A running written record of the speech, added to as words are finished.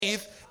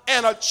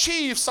and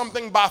achieved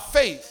something by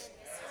faith.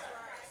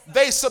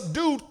 They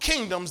subdued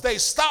kingdoms. They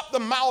stopped the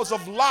mouths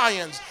of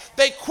lions.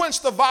 They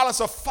quenched the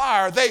violence of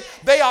fire.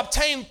 They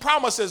obtained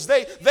promises.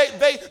 They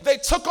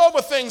took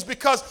over things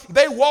because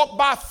they walked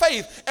by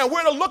faith. And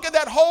we're to look at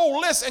that whole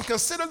list and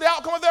consider the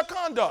outcome of their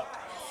conduct.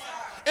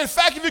 In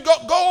fact, if you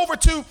go over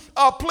to,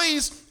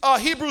 please,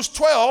 Hebrews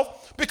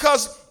 12,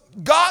 because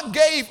God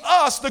gave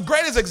us the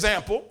greatest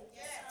example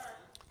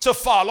to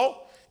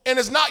follow, and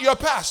it's not your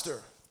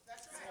pastor.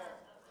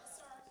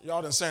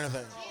 Y'all didn't say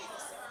anything.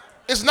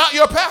 It's not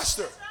your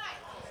pastor.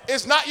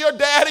 It's not your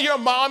dad or your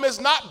mom. It's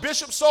not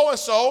Bishop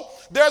so-and-so.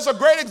 There's a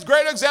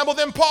greater example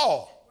than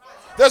Paul.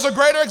 There's a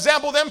greater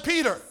example than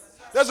Peter.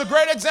 There's a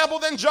greater example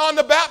than John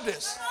the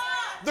Baptist.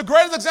 The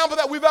greatest example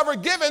that we've ever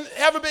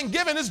been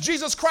given is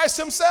Jesus Christ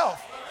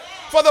himself.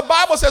 For the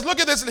Bible says, look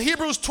at this in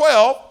Hebrews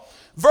 12,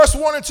 verse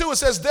 1 and 2. It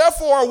says,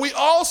 therefore we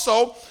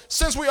also,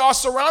 since we are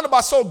surrounded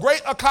by so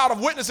great a cloud of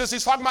witnesses,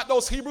 he's talking about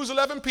those Hebrews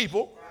 11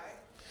 people.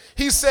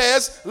 He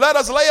says, let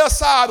us lay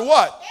aside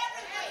what?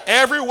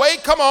 Every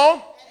weight, come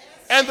on.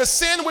 And the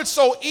sin which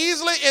so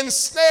easily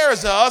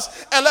ensnares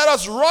us, and let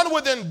us run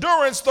with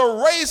endurance the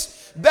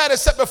race that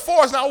is set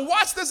before us. Now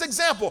watch this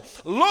example.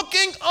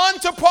 Looking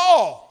unto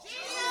Paul.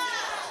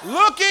 Jesus.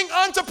 Looking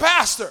unto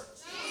Pastor.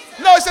 Jesus.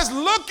 No, it says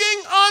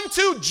looking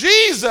unto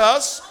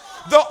Jesus,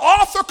 the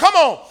author, come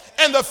on,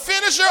 and the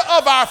finisher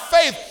of our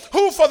faith,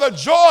 who for the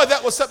joy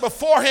that was set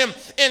before him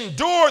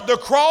endured the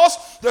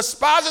cross,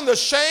 despising the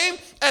shame,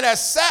 and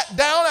has sat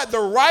down at the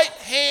right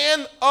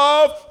hand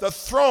of the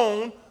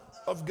throne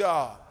of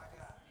God.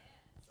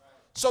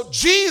 So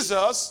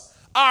Jesus,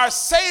 our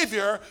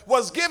Savior,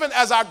 was given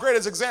as our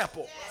greatest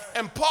example.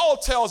 And Paul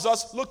tells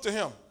us, look to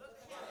him.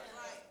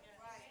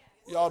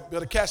 Y'all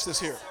better catch this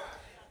here.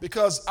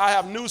 Because I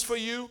have news for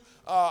you.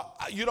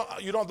 You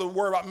don't have to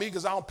worry about me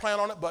because I don't plan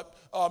on it, but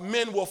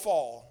men will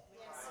fall.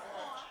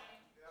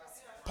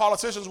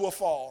 Politicians will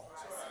fall.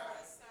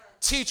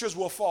 Teachers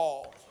will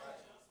fall.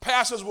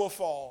 Pastors will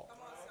fall.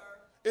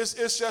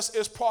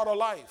 It's part of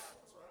life.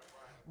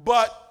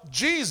 But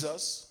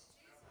Jesus,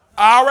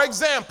 our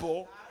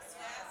example,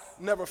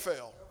 never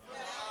failed.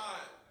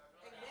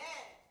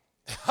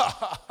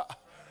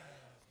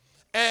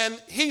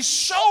 And he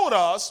showed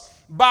us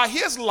by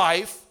his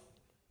life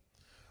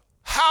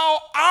how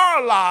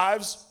our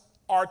lives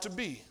are to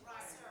be.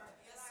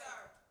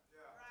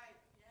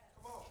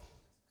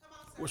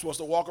 We're supposed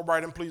to walk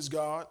upright and please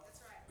God.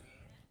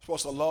 We're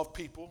supposed to love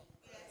people.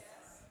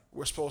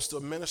 We're supposed to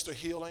minister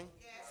healing.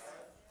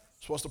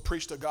 We're supposed to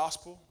preach the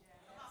gospel.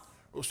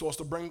 We're supposed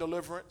to bring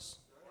deliverance.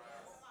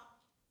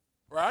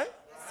 Right?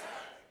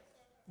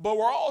 But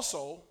we're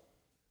also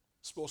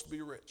supposed to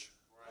be rich.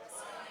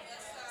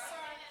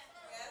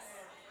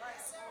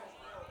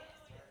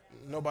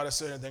 Nobody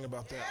said anything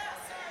about that.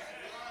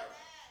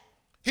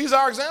 He's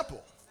our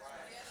example.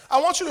 I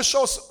want you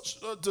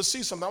to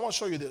see something. I want to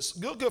show you this.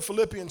 Look at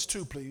Philippians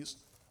 2, please.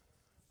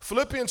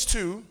 Philippians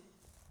 2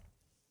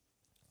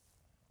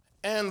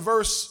 and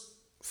verse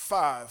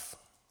 5.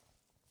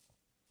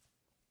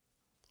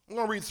 I'm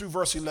going to read through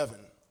verse 11.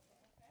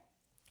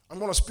 I'm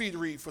going to speed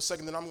read for a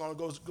second, then I'm going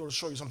to go to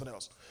show you something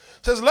else.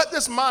 It says, let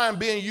this mind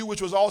be in you,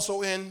 which was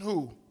also in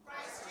who?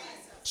 Christ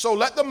Jesus. So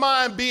let the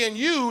mind be in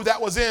you that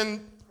was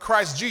in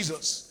Christ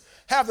Jesus.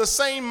 Have the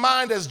same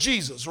mind as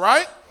Jesus,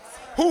 right?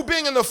 Who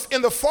being in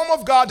the form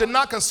of God did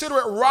not consider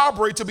it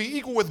robbery to be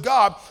equal with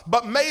God,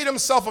 but made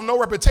himself of no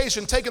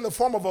reputation, taking the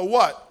form of a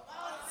what?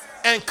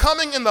 And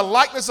coming in the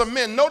likeness of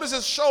men. Notice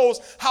it shows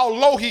how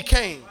low he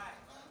came.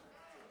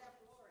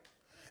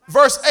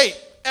 Verse 8,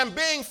 and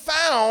being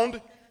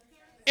found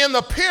in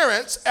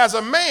appearance as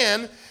a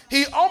man,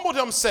 he humbled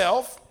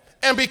himself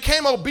and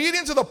became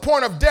obedient to the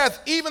point of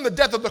death, even the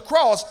death of the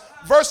cross.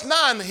 Verse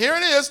 9, here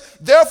it is.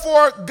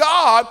 Therefore,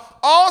 God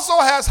also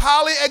has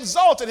highly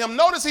exalted him.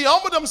 Notice he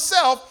humbled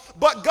himself,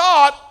 but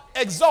God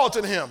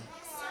exalted him.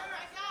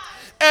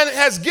 And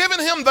has given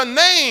him the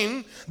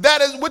name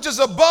which is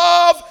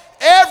above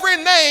every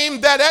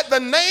name, that at the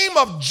name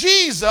of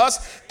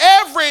Jesus,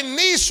 every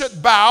knee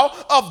should bow,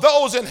 of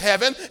those in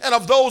heaven and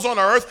of those on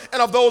earth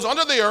and of those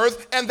under the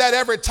earth, and that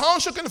every tongue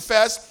should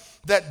confess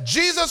that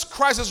Jesus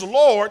Christ is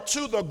Lord,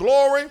 to the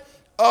glory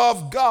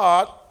of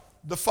God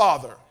the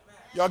Father.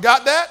 Y'all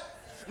got that?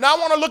 Now I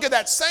want to look at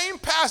that same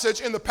passage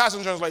in the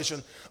Passion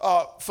Translation.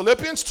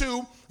 Philippians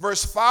 2,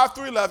 verse 5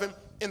 through 11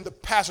 in the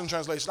Passion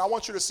Translation. I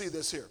want you to see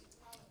this here.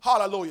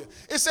 Hallelujah.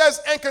 It says,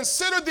 and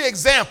consider the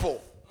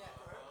example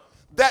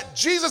that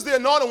Jesus, the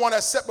anointed one,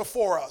 has set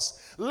before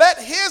us. Let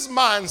his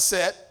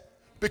mindset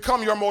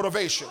become your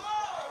motivation.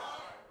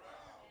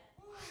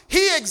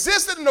 He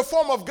existed in the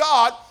form of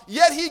God,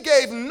 yet he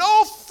gave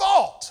no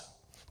thought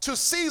to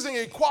seizing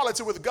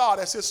equality with God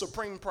as his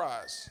supreme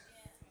prize.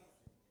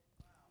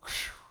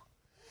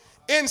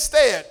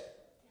 Instead,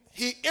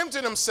 he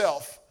emptied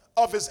himself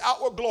of his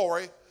outward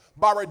glory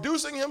by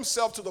reducing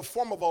himself to the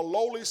form of a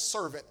lowly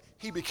servant.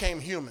 He became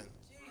human.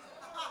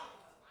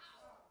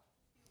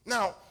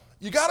 Now,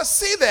 you got to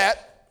see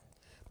that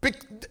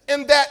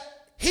in that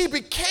he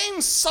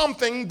became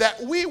something that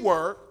we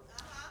were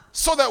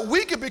so that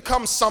we could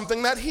become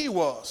something that he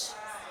was.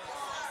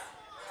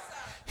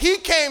 He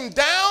came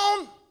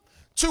down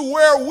to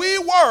where we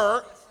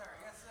were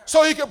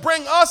so he could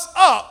bring us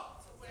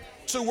up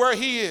to where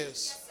he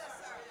is.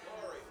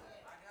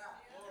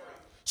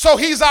 So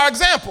he's our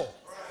example.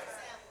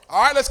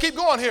 All right, let's keep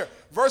going here.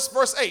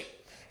 Verse 8.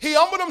 He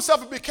humbled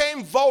himself and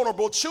became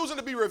vulnerable, choosing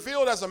to be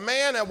revealed as a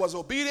man and was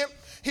obedient.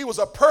 He was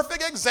a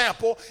perfect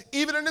example,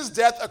 even in his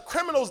death, a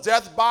criminal's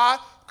death by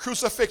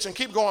crucifixion.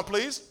 Keep going,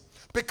 please.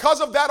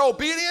 Because of that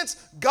obedience,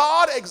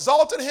 God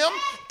exalted him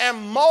and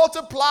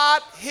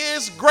multiplied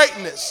his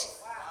greatness.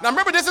 Now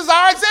remember, this is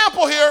our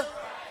example here.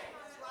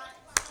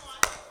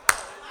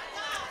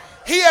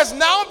 He has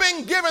now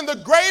been given the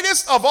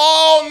greatest of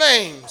all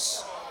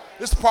names.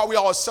 This is the part we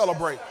always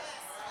celebrate.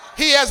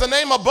 He has a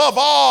name above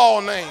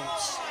all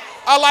names.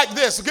 I like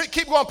this.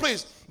 Keep going,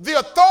 please. The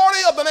authority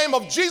of the name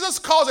of Jesus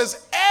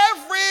causes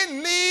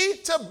every knee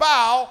to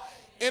bow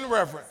in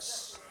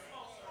reverence.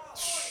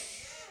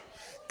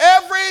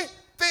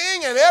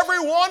 Everything and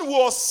everyone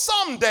will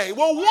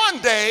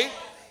one day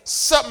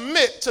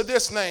submit to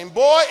this name.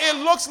 Boy, it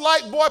looks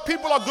like,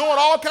 people are doing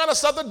all kind of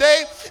stuff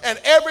today, and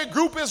every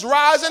group is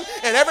rising,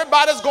 and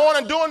everybody's going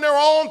and doing their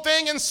own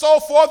thing and so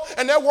forth,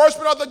 and they're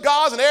worshiping other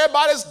gods, and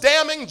everybody's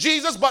damning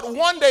Jesus, but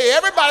one day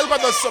everybody's going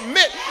to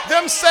submit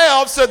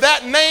themselves to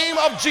that name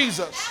of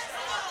Jesus.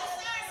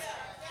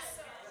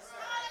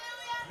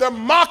 They're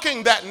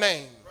mocking that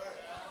name.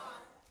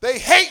 They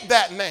hate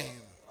that name.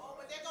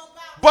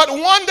 But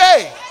one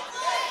day,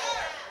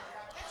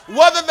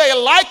 whether they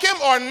like him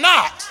or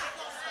not,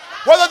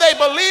 whether they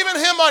believe in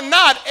him or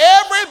not,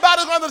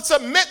 everybody's going to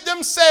submit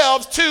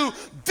themselves to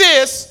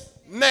this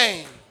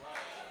name.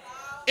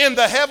 In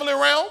the heavenly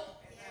realm,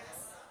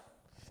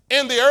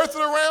 in the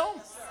earthly realm,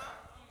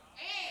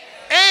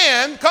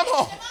 and, come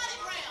on,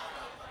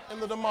 in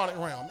the demonic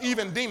realm.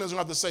 Even demons are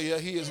going to have to say, yeah,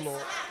 he is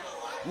Lord.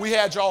 We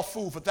had y'all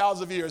fooled for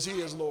thousands of years.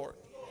 He is Lord.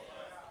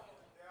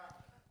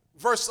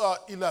 Verse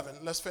 11,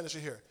 let's finish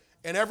it here.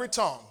 And every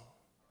tongue.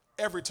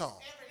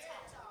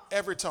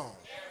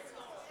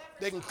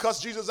 They can cuss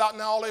Jesus out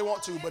now all they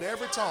want to, but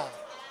every tongue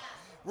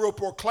will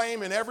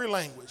proclaim in every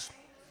language,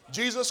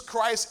 Jesus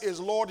Christ is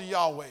Lord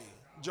Yahweh,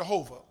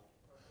 Jehovah,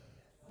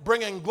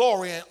 bringing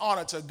glory and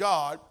honor to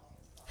God,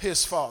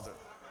 his Father.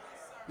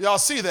 Y'all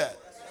see that?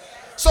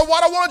 So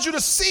what I wanted you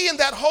to see in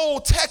that whole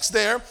text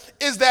there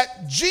is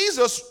that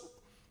Jesus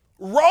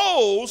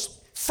rose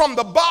from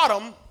the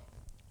bottom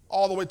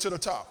all the way to the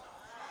top.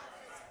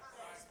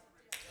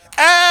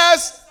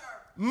 As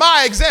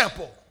my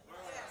example.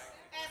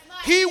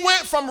 He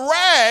went from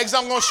rags,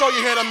 I'm going to show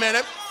you here in a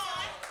minute,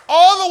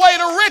 all the way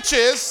to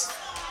riches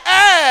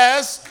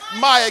as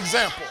my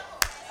example.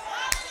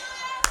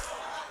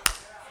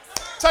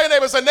 Tell your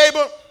neighbor, say,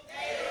 neighbor,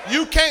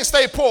 you can't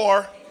stay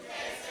poor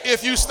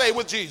if you stay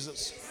with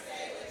Jesus.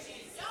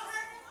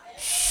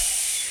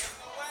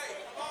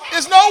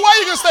 There's no way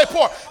you can stay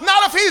poor.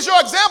 Not if he's your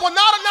example,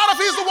 not if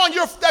he's the one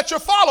that you're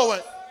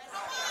following.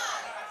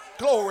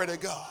 Glory to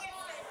God.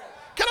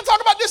 Can I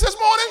talk about this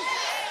morning?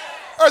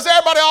 Or is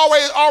everybody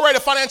already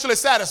financially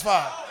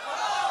satisfied?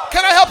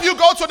 Can I help you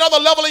go to another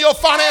level in your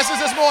finances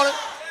this morning?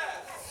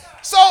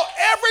 So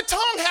every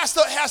tongue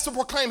has to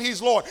proclaim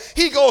he's Lord.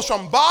 He goes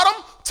from bottom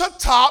to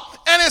top,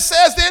 and it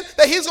says then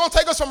that he's going to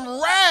take us from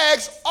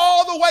rags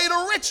all the way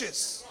to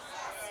riches.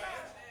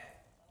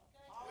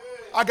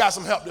 I got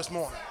some help this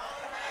morning.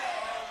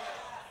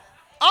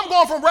 I'm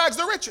going from rags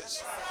to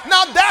riches.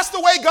 Now that's the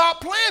way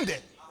God planned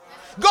it.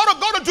 Go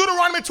to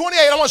Deuteronomy 28.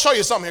 I want to show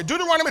you something here.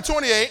 Deuteronomy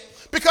 28.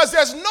 Because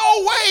there's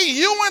no way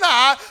you and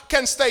I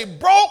can stay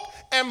broke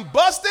and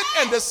busted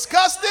and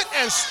disgusted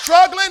and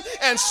struggling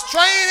and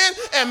straining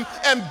and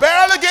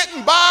barely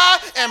getting by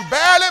and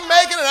barely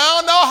making it. I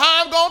don't know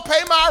how I'm going to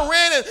pay my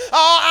rent, and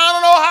I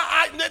don't know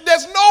how.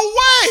 There's no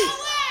way.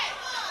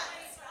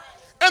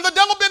 And the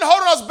devil been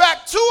holding us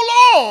back too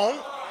long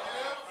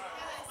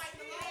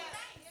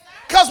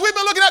because we've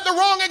been looking at the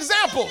wrong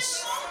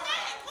examples.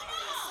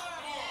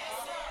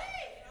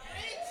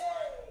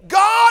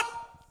 God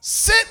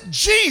sent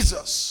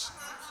Jesus.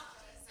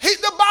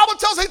 The Bible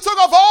tells us he took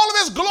off all of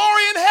his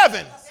glory in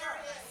heaven,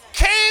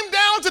 came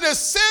down to this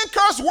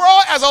sin-cursed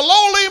world as a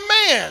lowly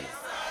man,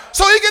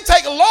 so he can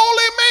take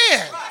lowly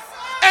man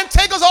and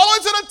take us all the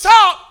way to the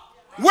top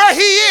where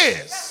he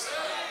is.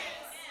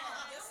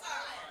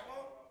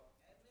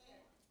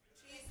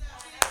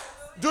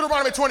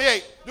 Deuteronomy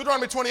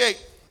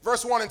 28,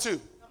 verse 1 and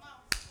 2.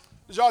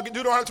 Did y'all get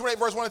Deuteronomy 28,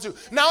 verse 1 and 2?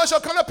 Now it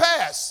shall come to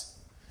pass,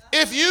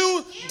 if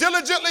you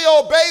diligently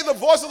obey the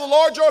voice of the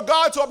Lord your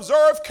God to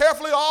observe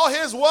carefully all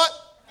his what?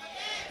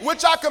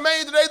 Which I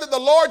command you today, that the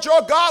Lord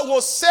your God will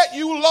set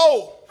you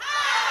low.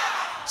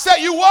 High. Set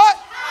you what?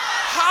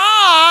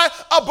 High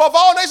above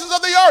all nations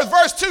of the earth.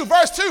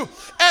 Verse 2.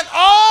 And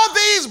all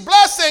these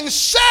blessings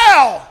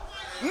shall,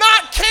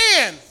 not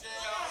can.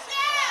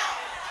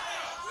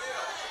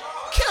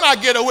 Can I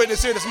get a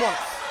witness here this morning?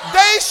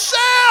 They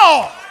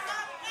shall.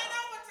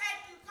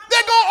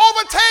 They're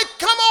going to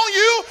come on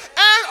you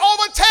and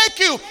overtake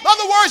you. In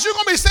other words, you're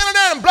going to be sitting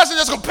there and blessings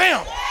just going to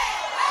bam.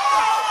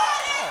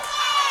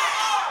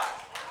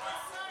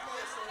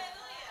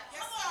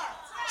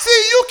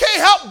 you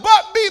can't help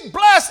but be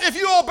blessed if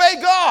you obey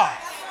God.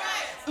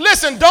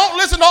 Listen, don't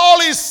listen to all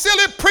these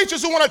silly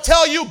preachers who want to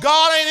tell you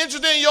God ain't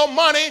interested in your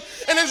money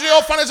and interested in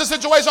your financial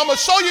situation. I'm going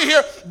to show you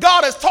here,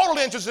 God is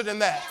totally interested in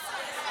that.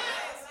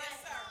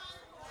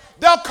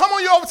 They'll come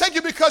on you, overtake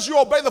you because you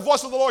obey the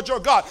voice of the Lord your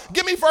God.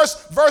 Give me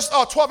verse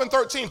 12 and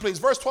 13, please.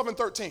 Verse 12 and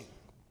 13.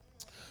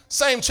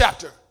 Same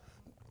chapter.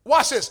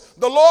 Watch this.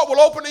 The Lord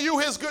will open to you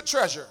his good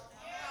treasure.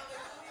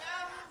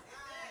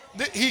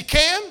 He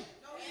can?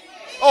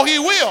 Oh, he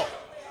will.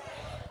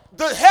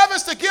 The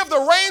heavens to give the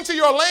rain to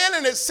your land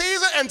in its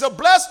season and to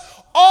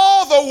bless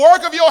all the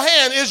work of your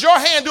hand. Is your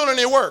hand doing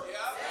any work?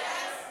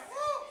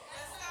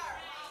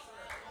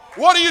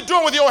 What are you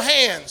doing with your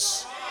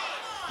hands?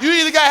 You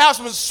either got to have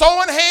some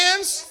sewing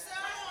hands,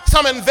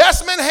 some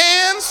investment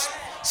hands,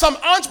 some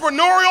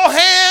entrepreneurial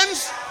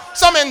hands,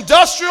 some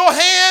industrial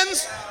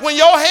hands. When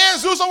your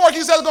hands do some work,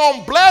 he says,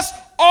 going to bless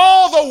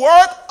all the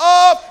work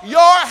of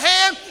your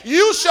hand.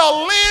 You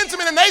shall lend to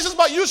many nations,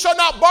 but you shall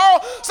not borrow.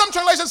 Some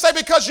translations say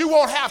because you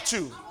won't have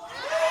to.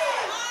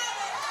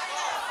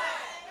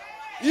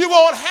 You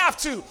won't have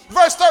to.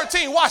 Verse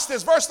 13, watch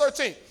this, verse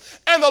 13.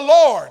 And the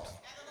Lord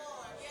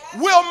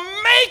will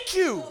make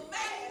you.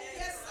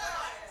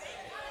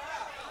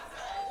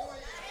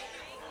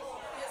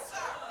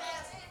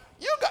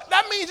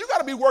 That means you got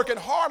to be working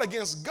hard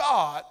against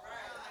God.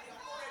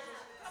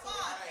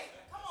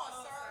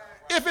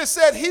 If it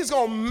said he's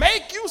going to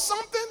make you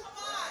something.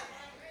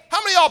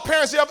 How many of y'all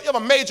parents ever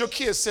made your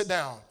kids sit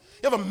down?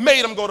 You ever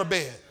made them go to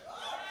bed?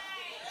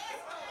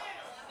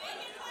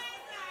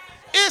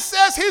 It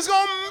says he's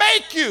going to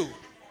make you.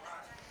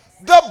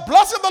 The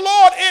blessing of the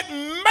Lord,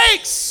 it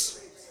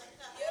makes.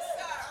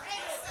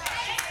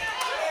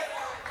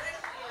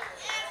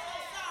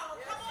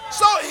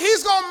 So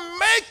he's going to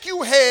make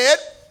you head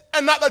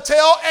and not the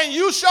tail, and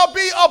you shall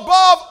be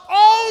above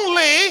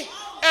only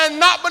and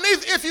not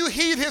beneath if you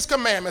heed his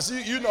commandments.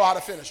 You know how to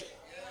finish it.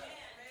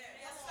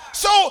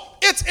 So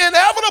it's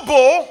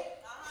inevitable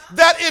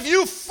that if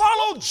you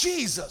follow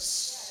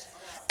Jesus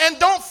and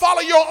don't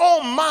follow your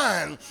own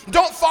mind,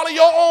 don't follow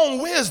your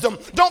own wisdom,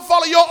 don't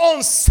follow your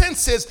own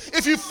senses,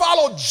 if you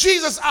follow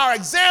Jesus, our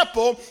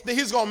example, then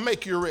he's going to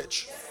make you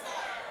rich.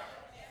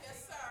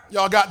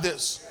 Y'all got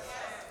this?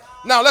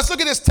 Now let's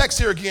look at this text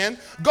here again.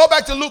 Go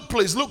back to Luke,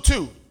 please. Luke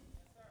 2.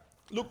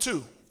 Luke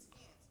 2.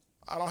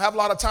 I don't have a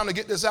lot of time to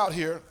get this out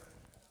here.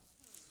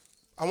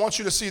 I want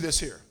you to see this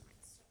here.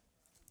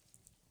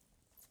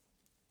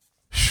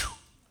 Whew.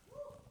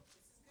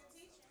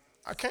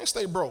 I can't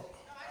stay broke.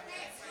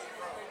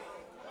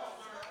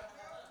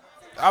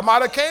 I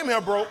might have came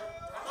here broke.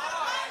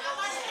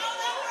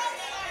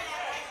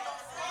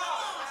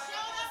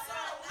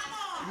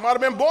 You might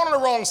have been born on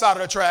the wrong side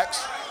of the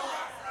tracks.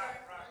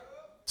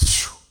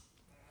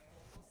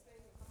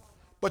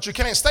 But you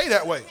can't stay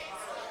that way.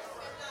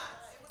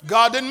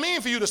 God didn't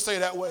mean for you to stay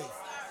that way.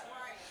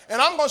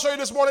 And I'm going to show you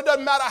this morning, it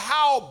doesn't matter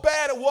how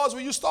bad it was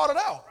when you started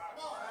out.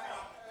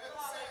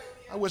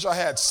 I wish I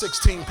had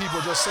 16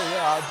 people just say,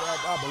 yeah,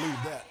 I believe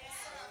that.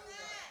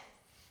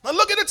 Now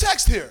look at the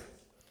text here.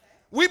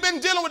 We've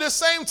been dealing with this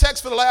same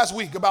text for the last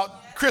week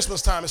about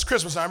Christmas time. It's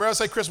Christmas time. Everybody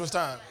say Christmas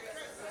time.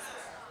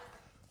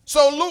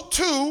 So Luke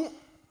 2,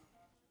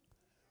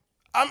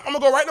 I'm going to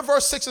go right to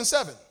verse 6 and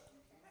 7.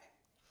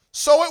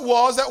 So it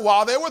was that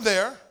while they were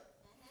there,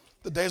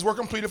 the days were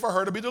completed for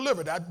her to be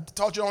delivered. I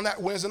taught you on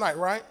that Wednesday night,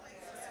 right?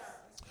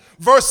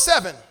 Verse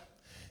 7,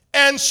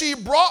 and she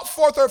brought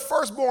forth her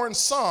firstborn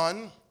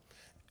son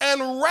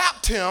and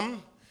wrapped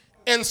him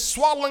in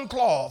swaddling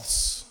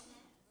cloths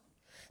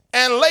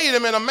and laid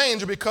him in a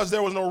manger because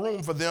there was no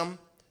room for them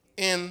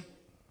in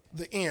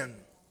the inn.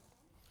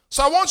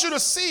 So I want you to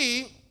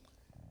see,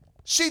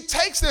 she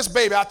takes this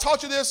baby. I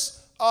taught you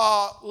this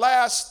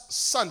last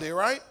Sunday,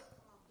 right?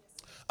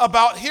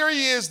 About here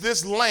he is,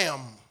 this lamb.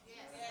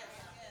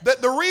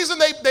 The reason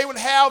they would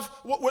have,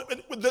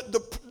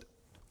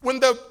 when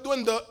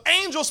the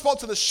angel spoke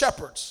to the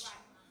shepherds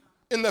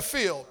in the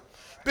field,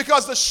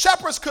 because the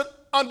shepherds could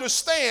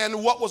understand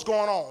what was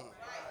going on.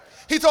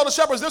 He told the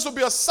shepherds, this will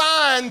be a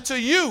sign to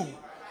you.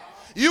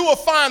 You will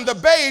find the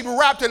babe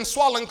wrapped in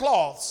swaddling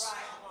cloths,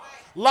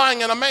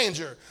 lying in a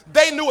manger.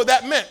 They knew what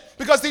that meant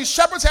because these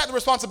shepherds had the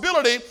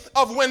responsibility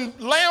of when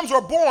lambs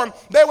were born,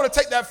 they were to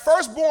take that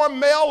firstborn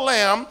male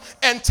lamb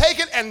and take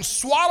it and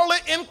swaddle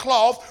it in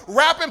cloth,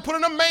 wrap it and put it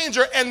in a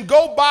manger and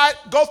go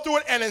through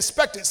it and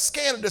inspect it,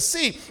 scan it to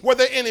see were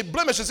there any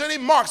blemishes, any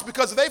marks,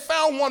 because if they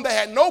found one that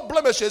had no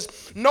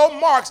blemishes, no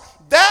marks,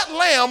 that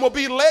lamb will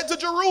be led to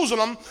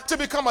Jerusalem to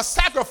become a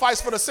sacrifice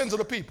for the sins of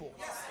the people.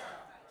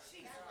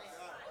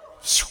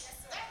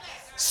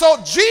 So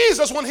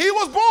Jesus, when he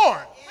was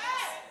born,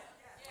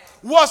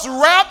 was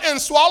wrapped in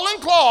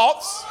swaddling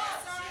cloths,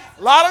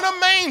 lied in a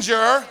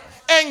manger,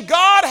 and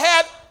God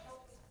had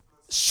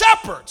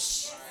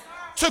shepherds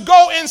to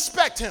go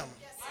inspect him.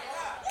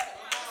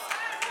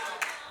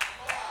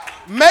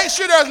 Make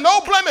sure there's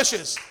no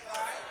blemishes,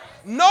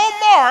 no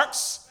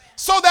marks,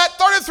 so that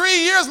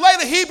 33 years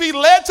later he be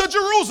led to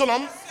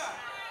Jerusalem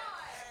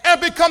and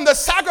become the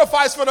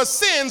sacrifice for the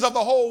sins of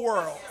the whole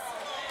world.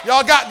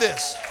 Y'all got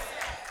this?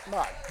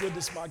 My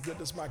goodness, my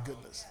goodness, my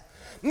goodness.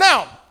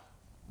 Now,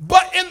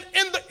 but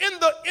in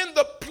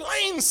the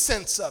plain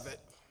sense of it,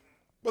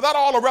 without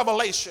all the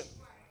revelation,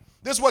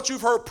 this is what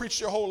you've heard preached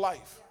your whole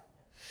life,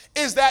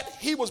 is that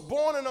he was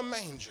born in a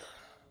manger,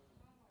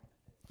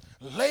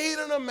 laid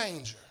in a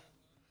manger,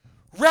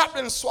 wrapped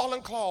in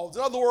swaddling cloths.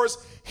 In other words,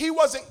 he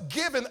wasn't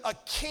given a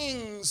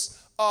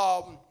king's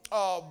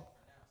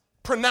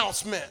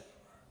pronouncement.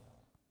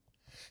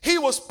 He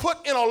was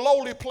put in a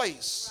lowly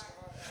place.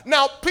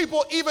 Now,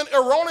 people even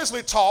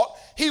erroneously taught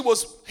he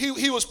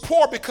was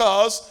poor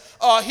because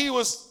he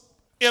was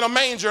in a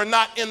manger,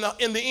 not in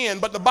the inn.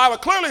 But the Bible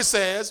clearly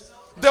says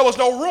there was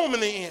no room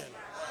in the inn.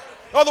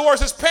 In other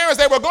words, his parents,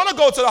 they were going to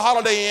go to the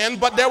Holiday Inn,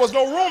 but there was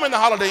no room in the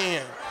Holiday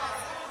Inn.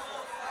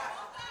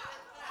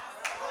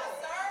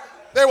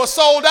 They were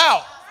sold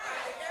out.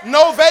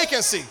 No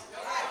vacancy.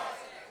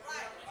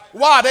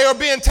 Why? They were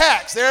being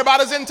taxed.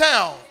 Everybody's in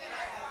town.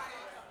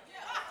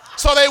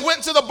 So they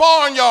went to the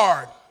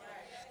barnyard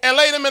and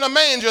laid him in a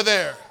manger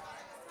there.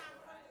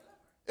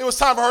 It was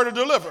time for her to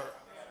deliver.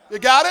 You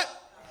got it?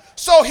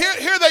 So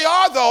here they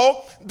are,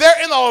 though.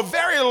 They're in a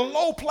very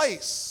low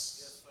place.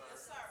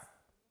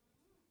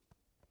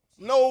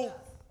 No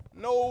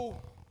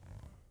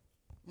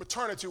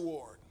maternity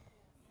ward.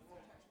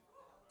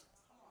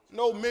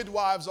 No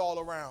midwives all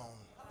around.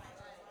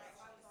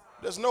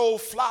 There's no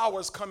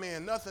flowers come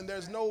in, nothing.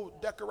 There's no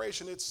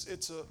decoration.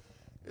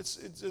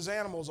 There's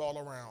animals all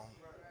around.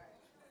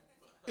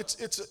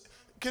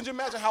 Can you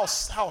imagine how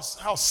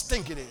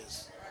stink it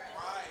is?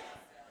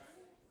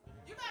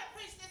 You better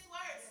preach this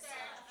word,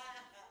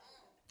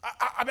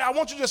 sir. I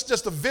want you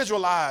just to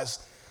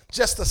visualize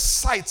just the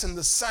sights and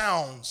the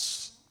sounds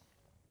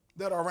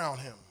that are around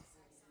him.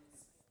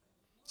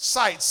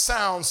 Sights,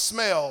 sounds,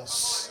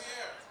 smells.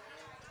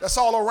 That's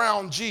all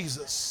around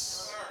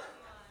Jesus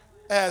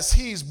as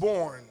he's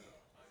born.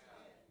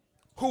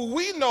 Who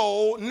we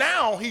know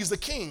now he's the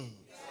King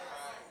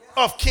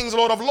of kings,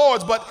 Lord of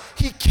lords, but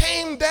he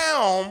came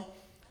down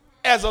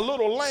as a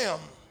little lamb.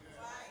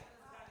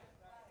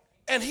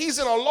 And he's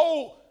in a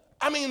low,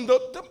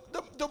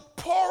 the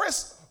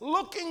poorest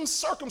looking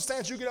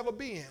circumstance you could ever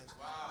be in.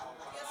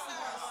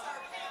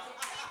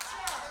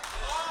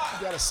 You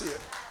got to see it.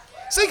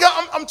 See,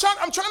 I'm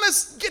trying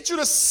to get you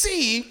to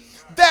see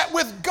that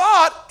with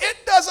God,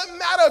 it doesn't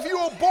matter if you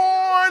were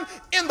born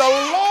in the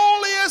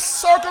lowliest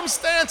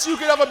circumstance you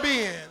could ever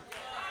be in.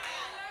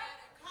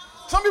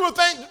 Some people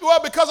think,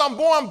 well, because I'm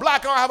born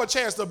black, I don't have a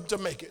chance to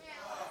make it.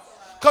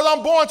 Because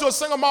I'm born to a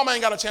single mom, I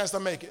ain't got a chance to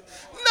make it.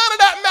 None of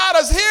that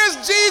matters. Here's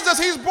Jesus.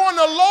 He's born in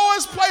the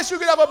lowest place you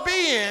could ever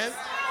be in.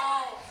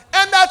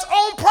 And that's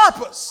on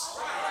purpose.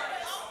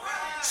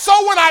 So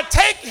when I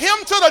take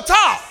him to the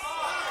top,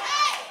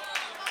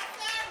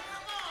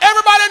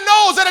 everybody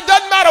knows that it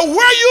doesn't matter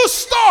where you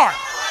start.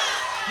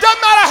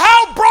 Doesn't matter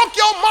how broke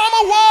your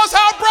mama was,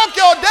 how broke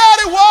your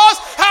daddy was,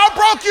 how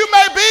broke you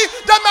may be.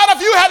 Doesn't matter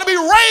if you had to be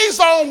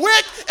raised on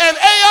WIC and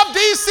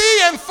AFDC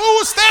and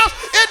food stamps.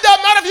 It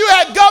doesn't matter if you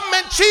had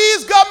government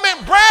cheese,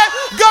 government bread,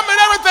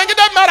 government everything. It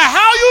doesn't matter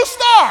how you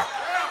start.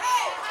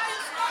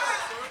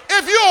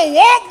 If you'll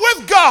walk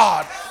with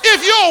God,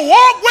 if you'll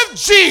walk with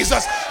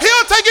Jesus,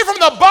 he'll take you from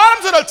the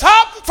bottom to the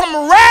top, from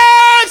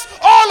rags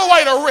all the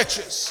way to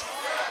riches.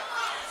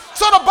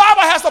 So the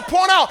Bible has to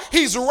point out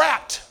he's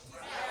wrapped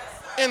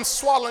in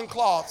swaddling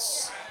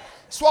cloths.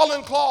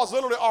 Swaddling cloths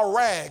literally are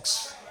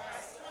rags.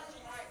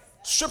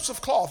 Strips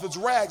of cloth. It's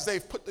rags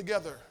they've put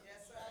together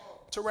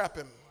to wrap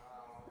him.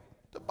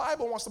 The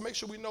Bible wants to make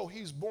sure we know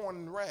he's born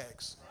in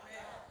rags.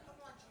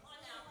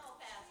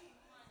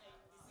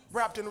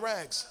 Wrapped in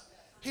rags.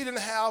 He didn't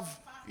have,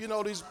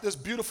 this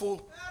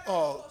beautiful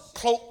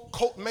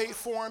coat made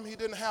for him. He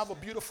didn't have a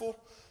beautiful,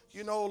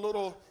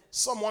 little,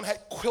 someone had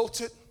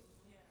quilted.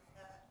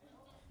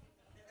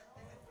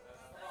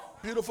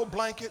 Beautiful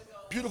blanket,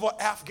 beautiful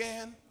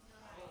Afghan,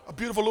 a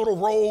beautiful little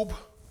robe,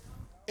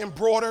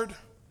 embroidered,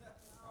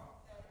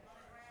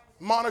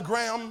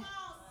 monogram.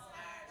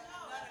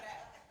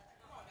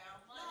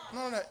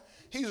 None of that.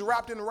 He's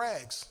wrapped in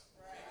rags.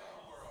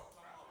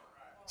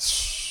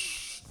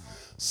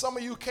 Some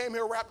of you came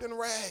here wrapped in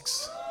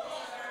rags.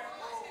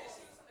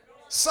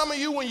 Some of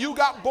you, when you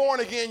got born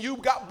again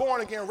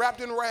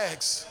wrapped in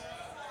rags.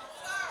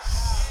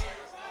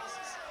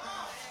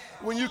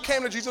 When you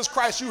came to Jesus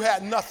Christ, you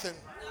had nothing.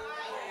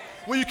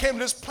 When you came to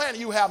this planet,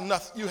 you had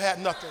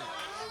nothing.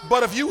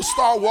 But if you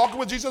start walking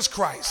with Jesus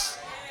Christ,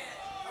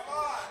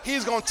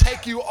 he's going to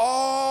take you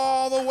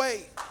all the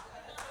way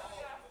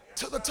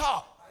to the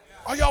top.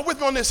 Are y'all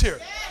with me on this here?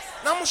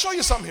 Now I'm going to show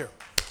you something here.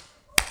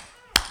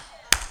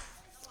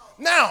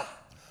 Now,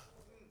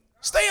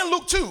 stay in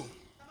Luke 2.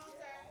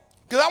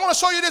 Because I want to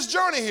show you this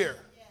journey here.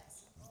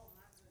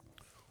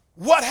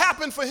 What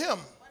happened for him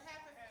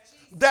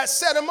that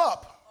set him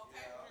up?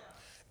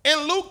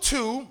 In Luke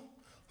 2,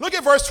 look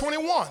at verse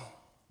 21.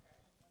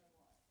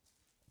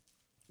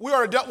 We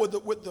already dealt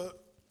with the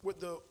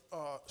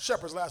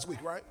shepherds last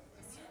week, right?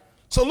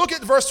 So look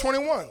at verse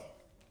 21.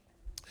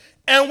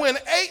 And when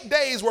 8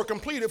 days were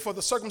completed for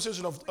the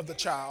circumcision of the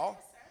child,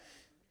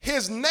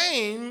 His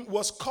name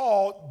was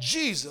called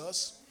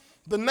Jesus,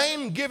 the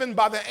name given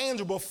by the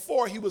angel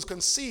before he was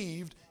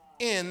conceived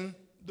in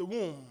the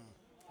womb.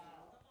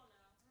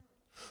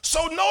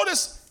 So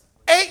notice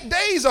 8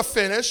 days are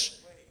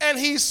finished and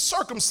he's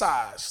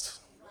circumcised.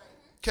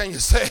 Can you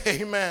say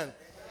amen?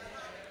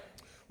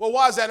 Well,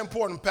 why is that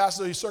important,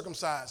 Pastor? He's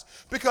circumcised.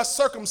 Because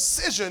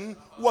circumcision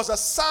was a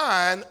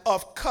sign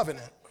of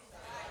covenant.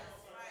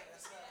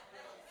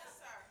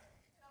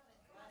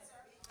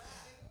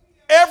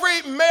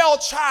 Every male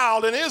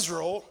child in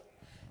Israel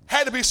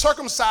had to be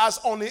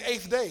circumcised on the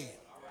 8th day.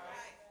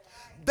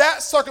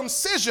 That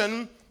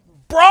circumcision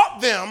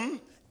brought them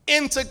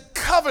into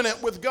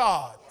covenant with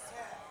God.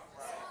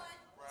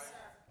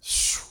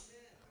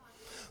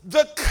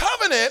 The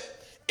covenant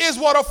is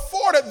what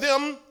afforded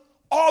them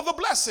all the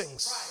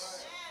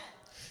blessings.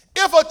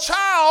 If a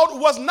child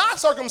was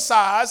not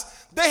circumcised,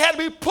 they had to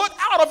be put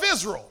out of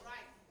Israel.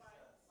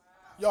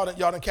 Y'all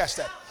didn't catch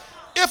that.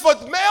 If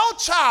a male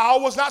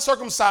child was not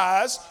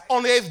circumcised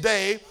on the 8th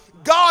day,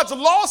 God's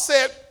law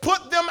said,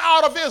 put them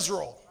out of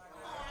Israel.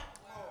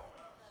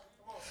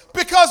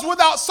 Because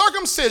without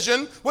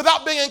circumcision,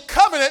 without being in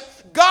covenant,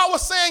 God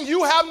was saying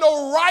you have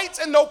no rights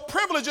and no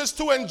privileges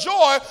to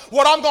enjoy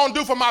what I'm going to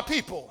do for my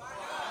people.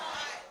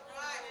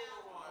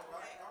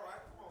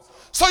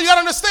 So you got to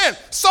understand.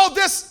 So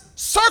this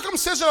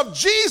circumcision of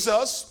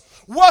Jesus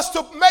was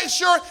to make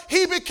sure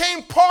he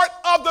became part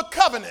of the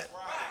covenant.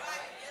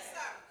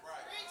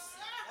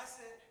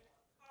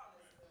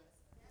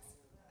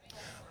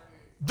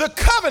 The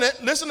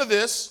covenant, listen to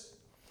this,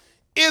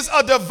 is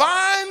a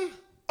divine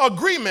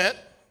agreement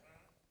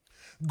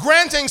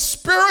granting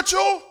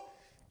spiritual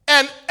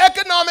and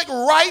economic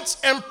rights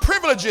and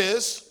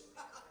privileges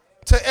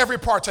to every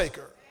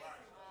partaker.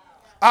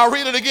 I'll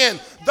read it again.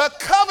 The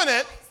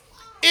covenant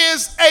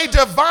is a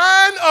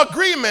divine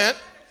agreement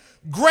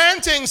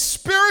granting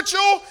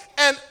spiritual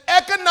and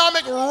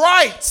economic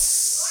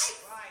rights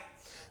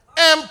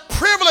and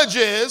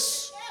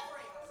privileges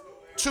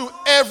to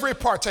every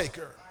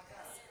partaker.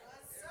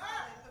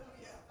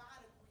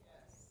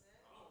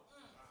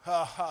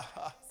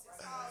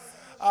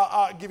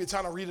 I'll give you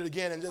time to read it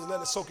again and just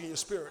let it soak in your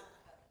spirit.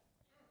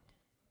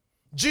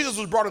 Jesus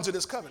was brought into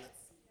this covenant.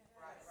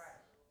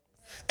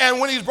 And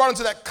when he's brought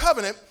into that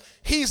covenant,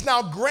 he's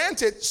now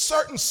granted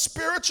certain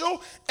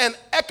spiritual and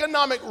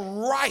economic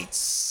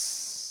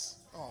rights.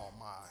 Oh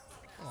my.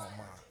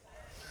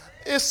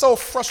 It's so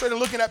frustrating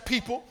looking at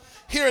people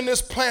here in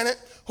this planet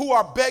who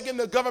are begging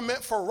the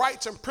government for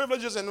rights and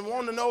privileges and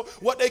want to know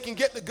what they can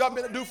get the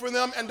government to do for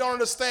them and don't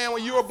understand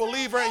when you're a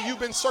believer and you've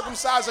been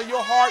circumcised in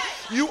your heart,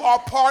 you are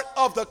part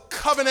of the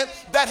covenant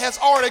that has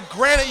already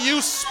granted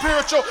you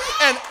spiritual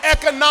and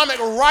economic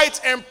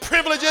rights and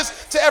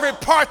privileges to every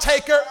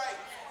partaker.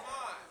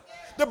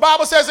 The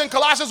Bible says in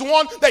Colossians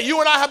 1 that you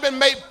and I have been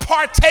made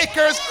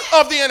partakers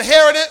of the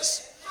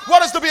inheritance. What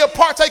does to be a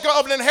partaker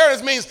of an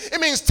inheritance means? It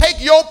means take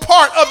your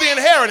part of the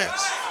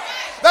inheritance.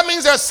 That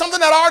means there's something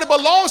that already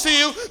belongs to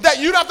you that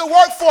you don't have to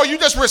work for. You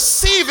just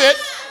receive it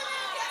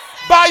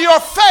by your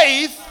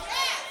faith.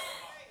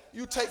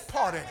 You take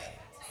part in it.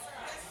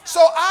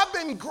 So I've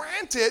been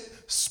granted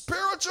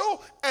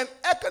spiritual and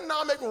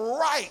economic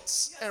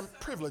rights and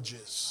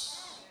privileges.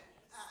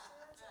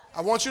 I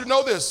want you to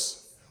know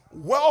this.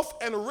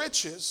 Wealth and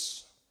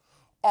riches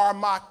are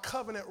my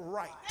covenant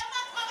right.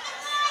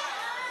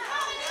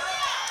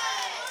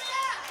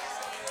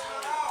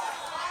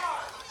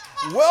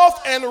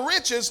 Wealth and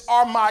riches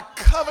are my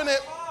covenant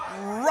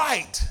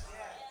right.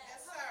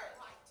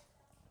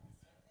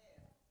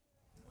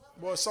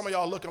 Boy, some of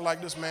y'all looking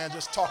like this man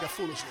just talking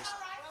foolishness.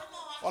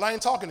 Well, I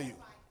ain't talking to you.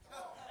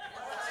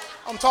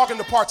 I'm talking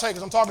to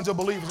partakers. I'm talking to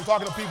believers. I'm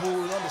talking to people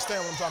who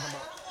understand what I'm talking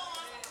about.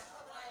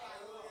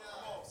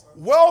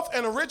 Wealth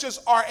and riches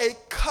are a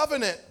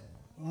covenant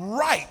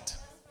right.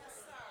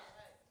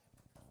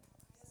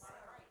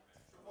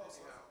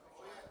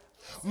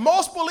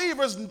 Most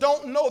believers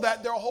don't know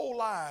that their whole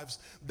lives,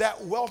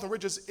 that wealth and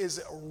riches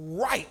is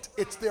right.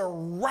 It's their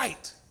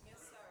right.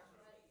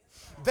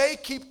 They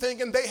keep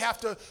thinking they have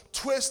to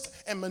twist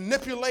and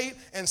manipulate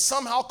and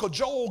somehow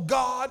cajole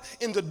God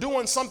into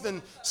doing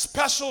something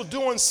special,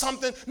 doing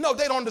something. No,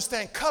 they don't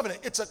understand covenant.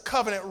 It's a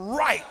covenant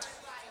right.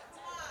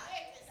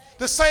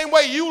 The same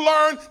way you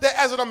learn that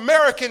as an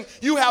American,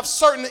 you have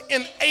certain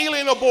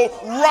inalienable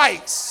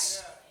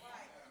rights.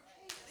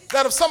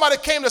 That if somebody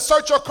came to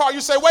search your car,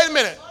 you say, wait a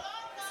minute.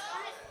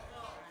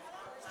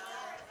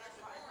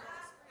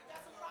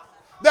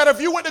 That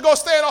if you went to go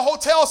stay in a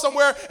hotel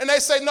somewhere and they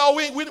say, no,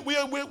 we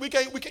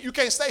can't, you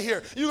can't stay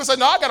here. You can say,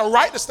 no, I got a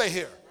right to stay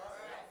here.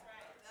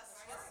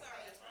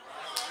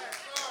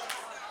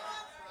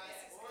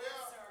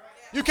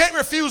 You can't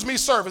refuse me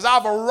service. I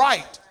have a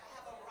right.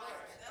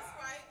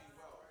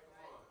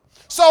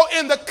 So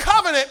in the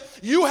covenant,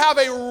 you have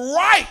a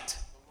right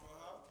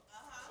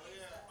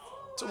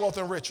to wealth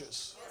and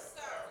riches.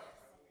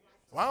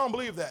 Well, I don't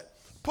believe that.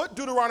 Put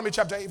Deuteronomy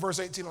chapter 8, verse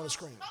 18 on the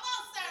screen.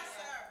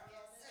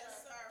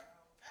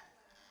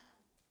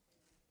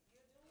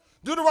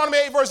 Deuteronomy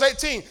 8 verse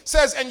 18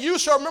 says, and you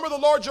shall remember the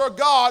Lord your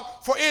God,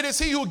 for it is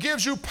he who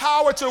gives you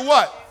power to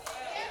what?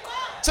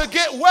 To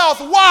get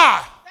wealth.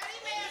 Why?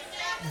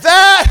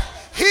 That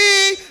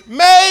he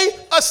may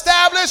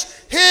establish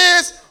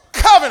his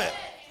covenant,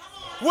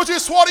 which he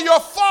swore to your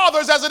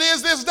fathers as it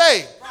is this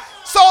day.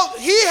 So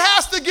he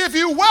has to give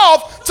you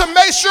wealth to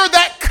make sure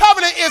that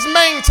covenant is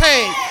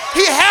maintained.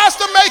 He has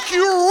to make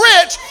you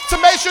rich to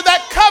make sure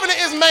that covenant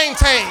is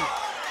maintained.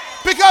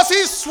 Because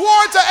he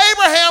swore to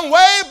Abraham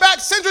way back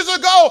centuries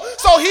ago.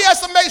 So he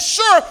has to make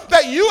sure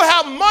that you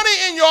have money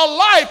in your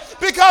life,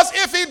 because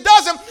if he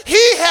doesn't, he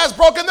has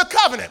broken the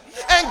covenant.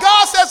 And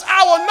God says,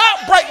 I will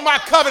not break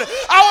my covenant.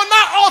 I will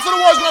not alter the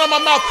words out of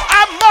my mouth.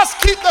 I must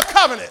keep the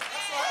covenant.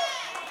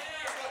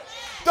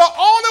 The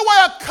only way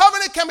a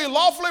covenant can be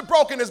lawfully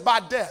broken is by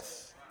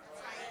death.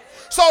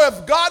 So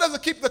if God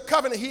doesn't keep the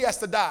covenant, he has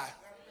to die.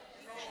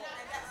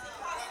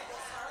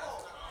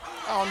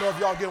 I don't know if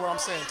y'all get what I'm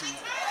saying to you.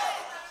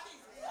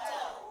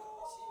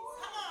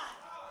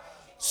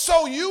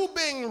 So you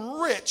being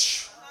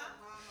rich,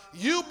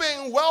 you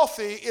being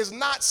wealthy is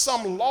not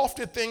some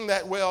lofty thing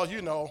that, well,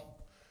 you know,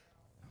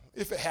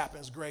 if it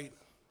happens, great.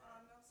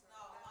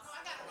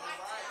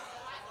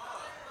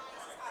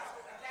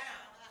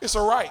 It's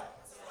a right.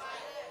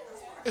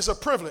 It's a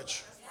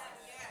privilege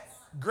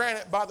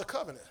granted by the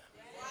covenant.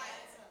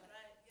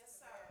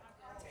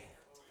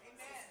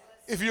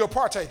 If you're a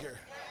partaker.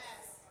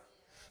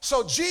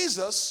 So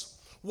Jesus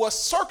was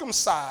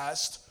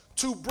circumcised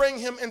to bring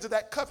him into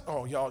that covenant.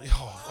 Oh, y'all,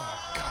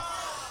 oh, God.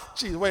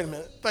 Jeez, wait a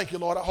minute. Thank you,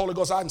 Lord. Holy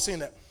Ghost, I hadn't seen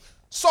that.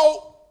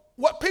 So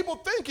what people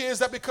think is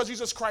that because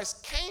Jesus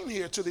Christ came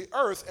here to the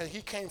earth and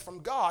he came from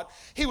God,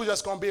 he was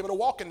just going to be able to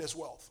walk in this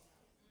wealth.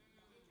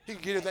 He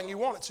could get anything he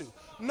wanted to.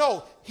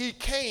 No, he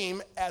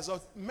came as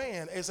a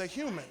man, as a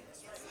human.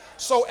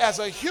 So as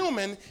a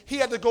human, he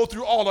had to go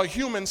through all the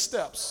human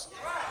steps.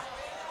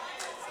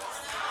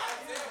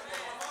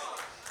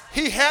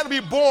 He had to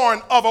be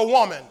born of a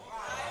woman,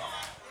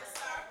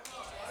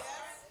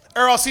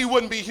 or else he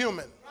wouldn't be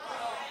human.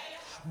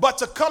 But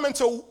to come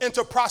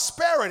into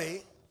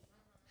prosperity,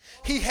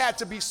 he had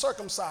to be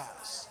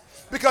circumcised.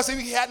 Because if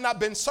he had not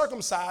been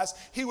circumcised,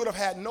 he would have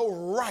had no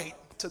right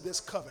to this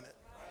covenant.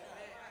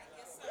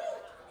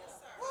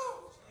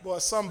 Boy,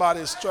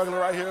 somebody is struggling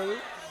right here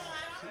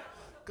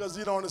because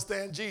you don't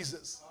understand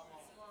Jesus.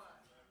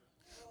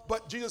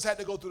 But Jesus had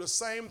to go through the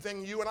same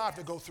thing you and I have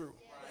to go through.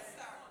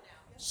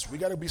 So we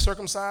got to be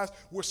circumcised.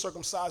 We're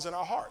circumcised in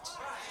our hearts.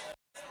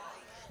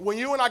 When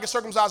you and I get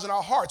circumcised in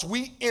our hearts,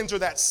 we enter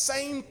that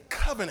same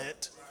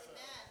covenant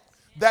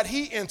that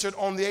he entered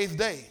on the 8th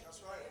day.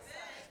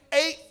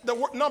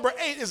 Number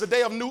 8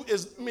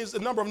 is means the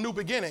number of new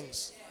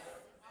beginnings.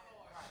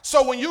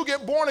 So when you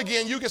get born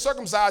again, you get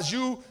circumcised.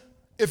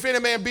 If any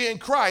man be in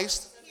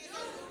Christ,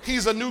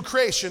 he's a new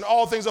creation.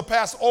 All things are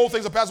passed, old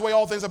things are passed away,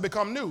 all things have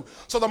become new.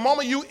 So the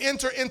moment you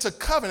enter into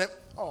covenant,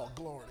 oh,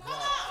 glory to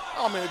God.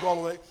 I don't mean to go all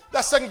the way.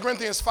 That's 2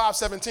 Corinthians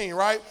 5:17,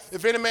 right?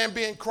 If any man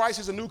be in Christ,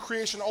 he's a new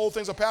creation. Old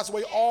things are passed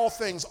away. All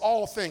things,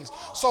 all things.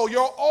 So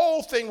your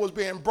old thing was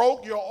being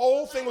broke. Your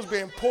old thing was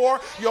being poor.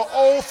 Your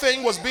old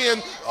thing was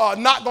being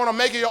not going to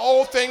make it. Your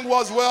old thing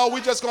was, well, we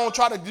just going to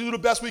try to do the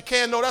best we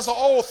can. No, that's an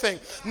old thing.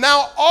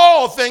 Now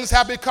all things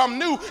have become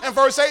new. And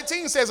verse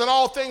 18 says, and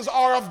all things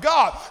are of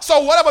God.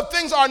 So whatever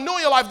things are new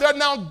in your life, they're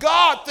now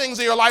God things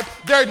in your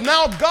life. They're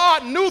now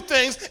God new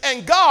things.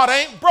 And God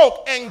ain't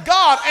broke. And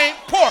God ain't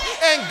poor.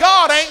 And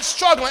God ain't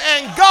struggling.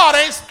 And God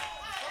ain't.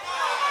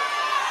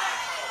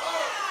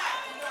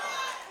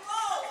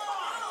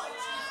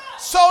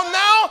 So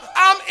now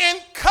I'm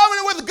in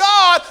covenant with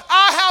God.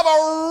 I have a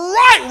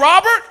right,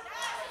 Robert.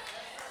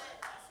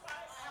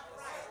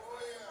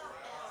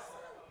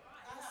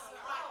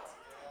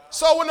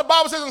 So when the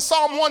Bible says in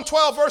Psalm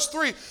 112 verse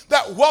 3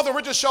 that wealth and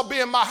riches shall be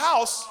in my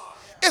house,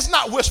 it's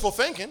not wishful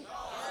thinking.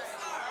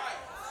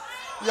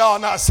 Y'all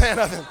not saying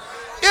nothing.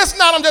 It's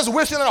not I'm just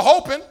wishing and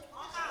hoping.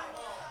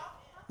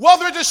 Wealth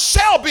and riches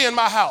shall be in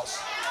my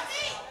house.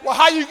 Well,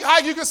 how you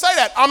can say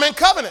that? I'm in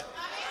covenant.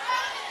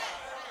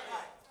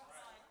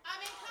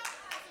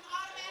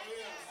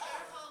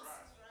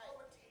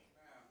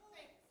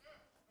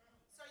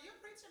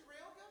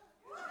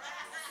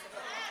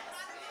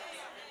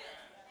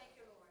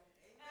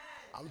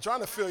 I'm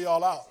trying to fill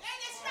y'all out.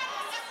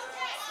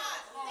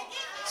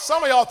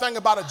 Some of y'all think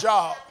about a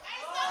job.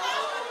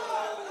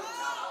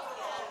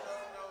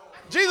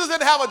 Jesus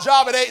didn't have a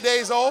job at 8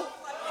 days old.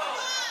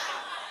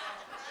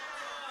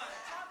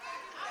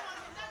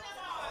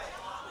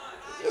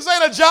 This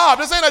ain't a job.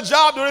 This ain't a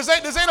job, dude.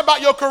 This ain't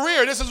about your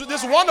career. This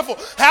is wonderful.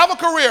 Have a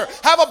career.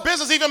 Have a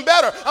business, even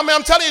better. I mean,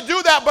 I'm telling you,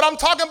 do that, but I'm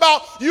talking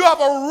about you have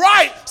a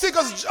right. See,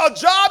 because a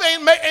job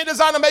ain't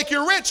designed to make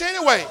you rich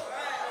anyway.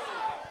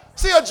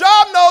 See, a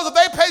job knows if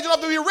they paid you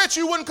enough to be rich,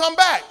 you wouldn't come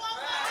back.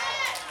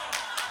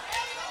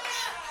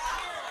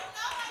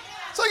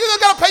 So you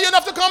just got to pay you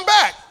enough to come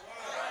back.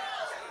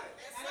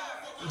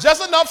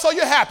 Just enough so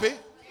you're happy,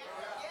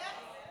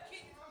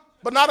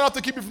 but not enough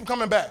to keep you from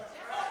coming back.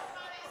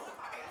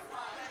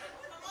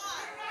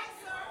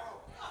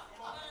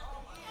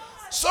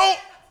 So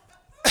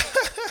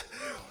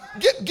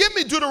Give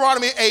me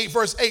Deuteronomy 8,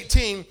 verse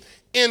 18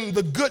 in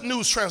the Good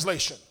News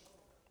translation.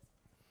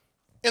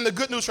 In the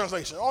Good News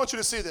translation. I want you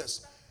to see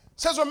this. It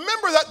says,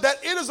 remember that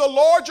it is the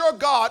Lord your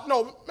God.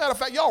 No, matter of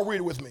fact, y'all read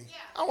it with me.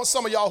 I want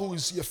some of y'all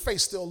whose your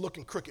face still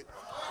looking crooked.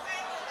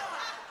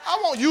 I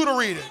want you to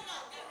read it.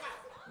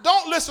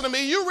 Don't listen to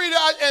me. You read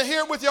it and hear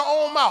it with your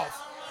own mouth.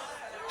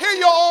 Hear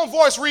your own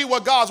voice read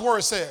what God's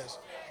word says.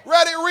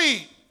 Ready,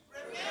 read.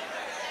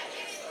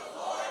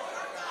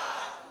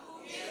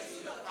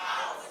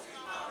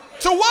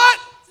 To what?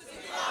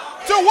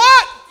 To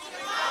what?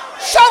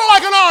 Shout it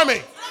like an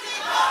army.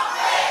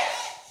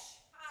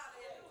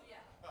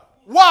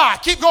 Why?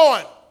 Keep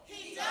going.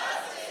 He does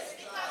this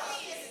because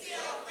he is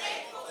still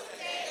faithful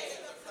today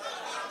to the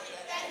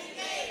covenant that he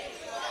made with your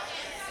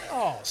ancestors.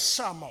 Oh,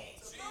 Samo.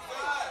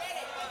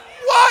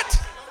 What?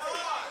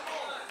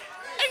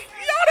 Hey,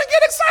 y'all didn't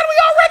get excited when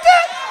y'all read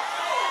that?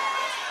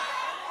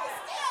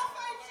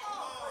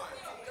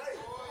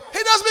 He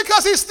does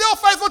because he's still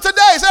faithful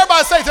today. So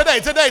everybody say today,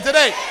 today,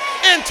 today.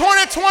 In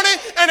 2020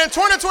 and in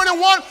 2021,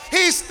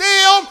 he's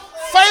still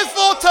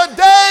faithful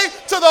today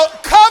to the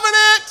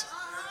covenant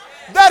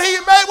that he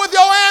made with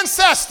your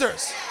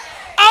ancestors.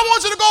 I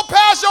want you to go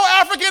past your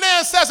African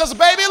ancestors,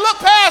 baby. Look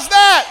past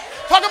that.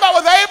 Talking about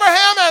with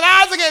Abraham and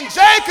Isaac and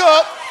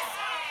Jacob.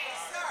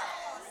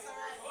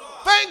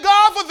 Thank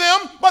God for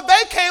them, but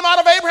they came out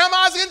of Abraham,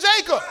 Isaac, and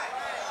Jacob.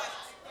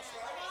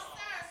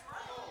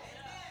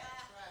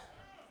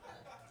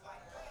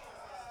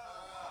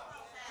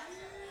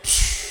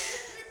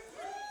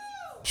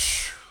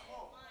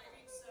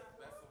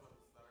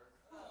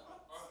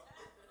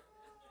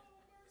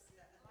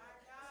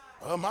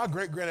 My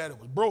great-granddaddy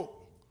was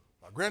broke.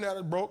 My granddaddy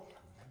was broke.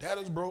 My dad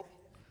was broke.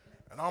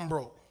 And I'm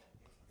broke.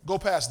 Go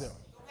past them.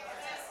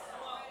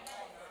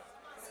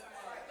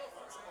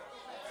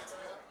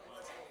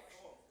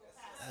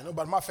 Ain't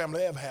nobody in my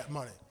family ever had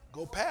money.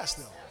 Go past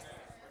them.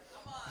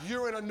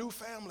 You're in a new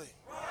family.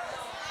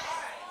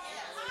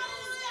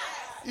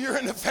 You're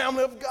in the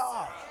family of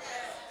God.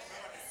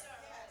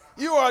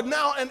 You are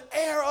now an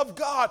heir of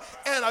God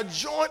and a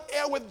joint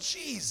heir with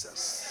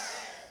Jesus.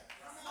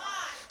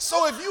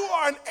 So if you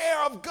are an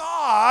heir of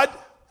God,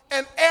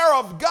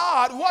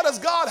 what does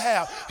God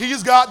have?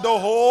 He's got the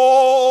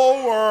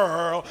whole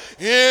world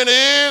in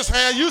his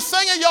hand. You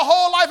sing it your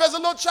whole life as a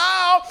little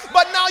child,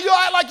 but now you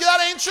act like that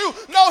ain't true.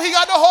 No, he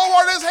got the whole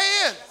world in his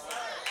hand.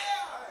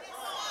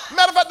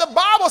 Matter of fact, the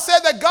Bible said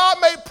that God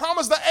made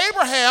promise to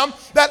Abraham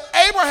that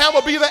Abraham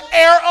will be the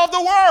heir of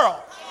the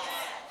world.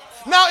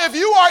 Now, if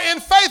you are in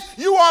faith,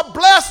 you are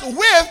blessed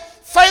with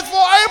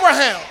faithful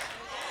Abraham.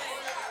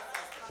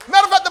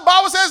 Matter of fact, the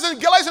Bible says in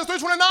Galatians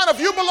 3:29, if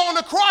you belong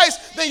to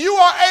Christ, then you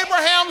are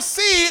Abraham's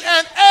seed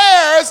and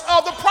heirs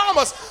of the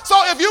promise.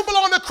 So if you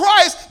belong to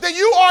Christ, then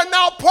you are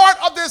now part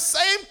of this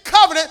same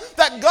covenant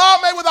that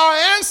God made with our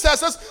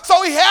ancestors.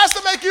 So he has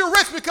to make you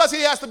rich because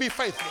he has to be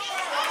faithful.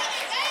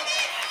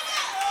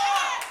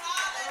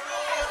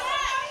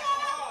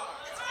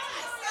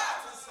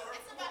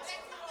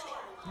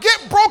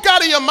 Get broke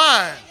out of your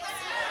mind.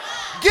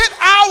 Get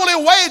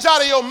hourly wage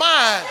out of your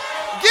mind.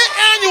 Get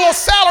annual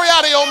salary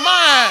out of your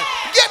mind.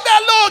 Get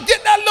that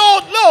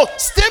little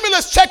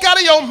stimulus check out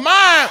of your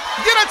mind.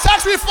 Get a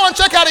tax refund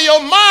check out of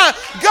your mind.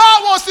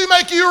 God wants to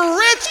make you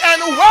rich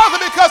and wealthy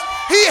because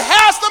he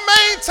has to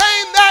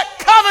maintain that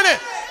covenant.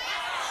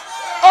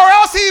 Or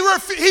else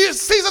he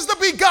ceases to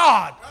be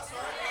God.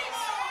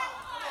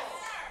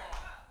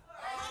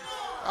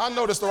 I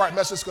know this is the right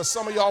message because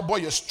some of y'all, boy,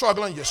 you're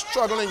struggling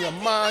in your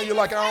mind. You're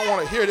like, I don't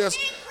want to hear this.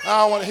 I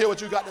don't want to hear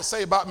what you got to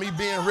say about me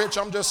being rich.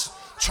 I'm just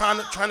trying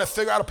to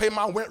figure out how to pay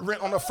my rent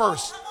on the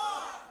first.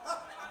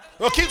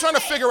 Well, keep trying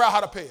to figure out how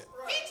to pay it.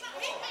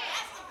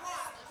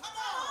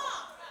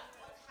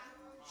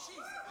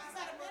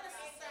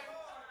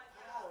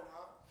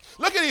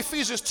 Look at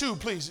Ephesians 2,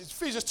 please.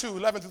 Ephesians 2,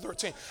 11 through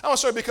 13. I want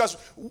to show you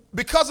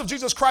because of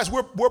Jesus Christ,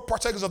 we're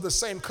partakers of the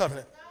same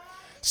covenant.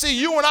 See,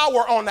 you and I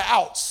were on the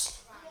outs.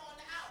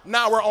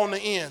 Now we're on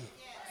the in.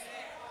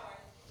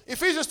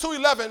 Ephesians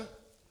 2:11,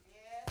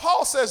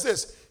 Paul says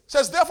this.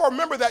 Says, therefore,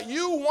 remember that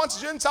you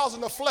once Gentiles in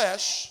the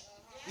flesh,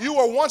 you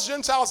were once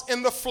Gentiles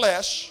in the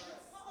flesh,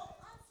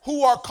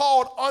 who are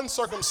called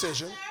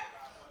uncircumcision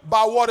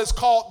by what is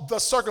called the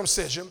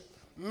circumcision,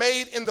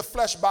 made in the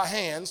flesh by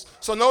hands.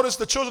 So notice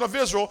the children of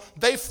Israel,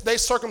 they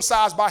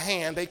circumcised by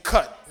hand, they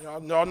cut.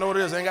 Y'all know what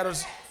it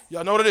is.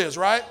 Y'all know what it is,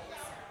 right?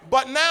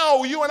 But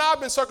now you and I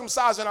have been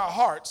circumcised in our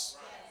hearts.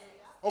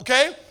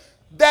 Okay?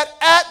 That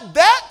at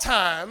that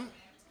time,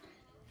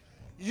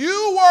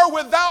 you were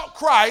without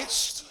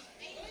Christ,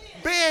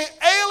 being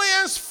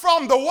aliens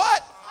from the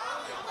what?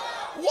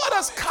 What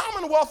does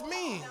commonwealth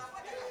mean?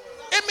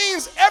 It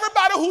means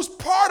everybody who's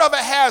part of it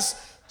has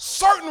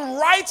certain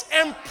rights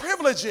and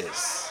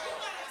privileges.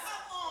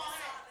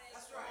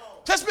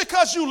 Just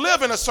because you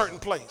live in a certain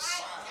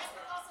place.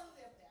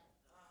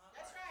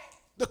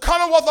 The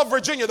Commonwealth of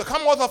Virginia, the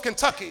Commonwealth of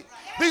Kentucky,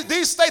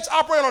 these states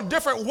operate on a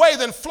different way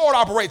than Florida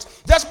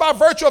operates. Just by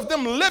virtue of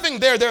them living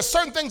there, there are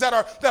certain things that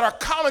are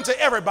common to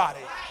everybody.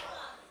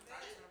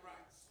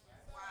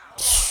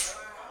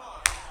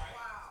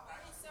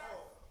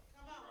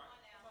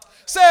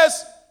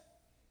 says,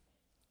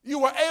 you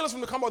were aliens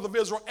from the Commonwealth of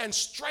Israel and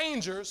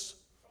strangers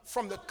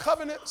from the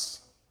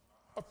covenants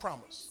of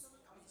promise.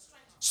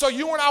 So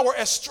you and I were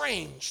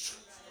estranged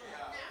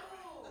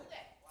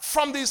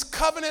from these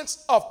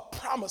covenants of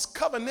promise.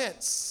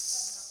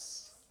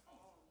 Covenants.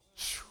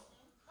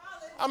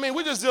 I mean,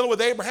 we're just dealing with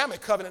the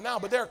Abrahamic covenant now,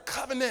 but there are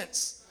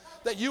covenants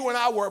that you and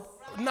I were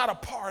not a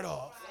part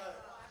of.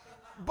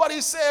 But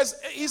he says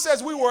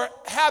we were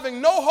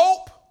having no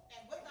hope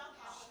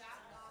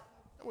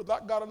and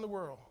without God in the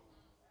world.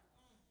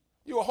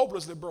 You were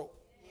hopelessly broke.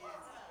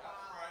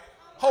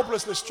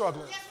 Hopelessly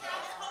struggling.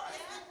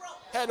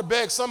 Had to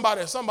beg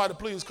somebody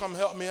please come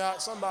help me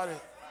out. Somebody.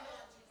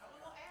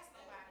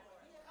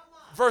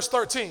 Verse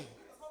 13.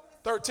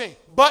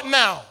 But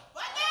now.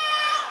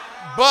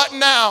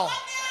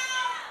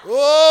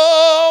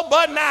 Oh,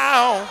 but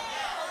now.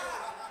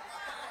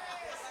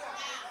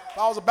 If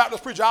I was a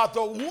Baptist preacher, I'd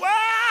go,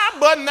 wow,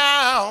 but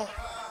now.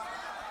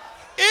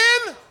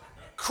 In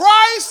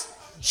Christ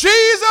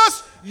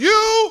Jesus,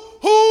 you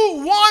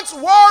who once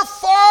were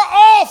far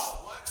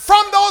off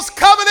from those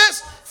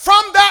covenants,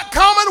 from that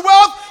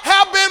commonwealth,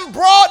 have been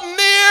brought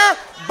near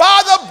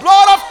by the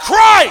blood of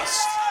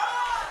Christ.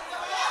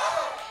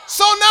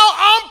 So now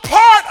I'm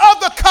part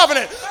of the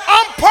covenant.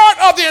 I'm part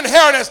of the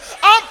inheritance.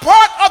 I'm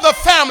part of the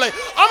family.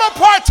 I'm a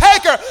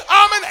partaker.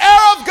 I'm an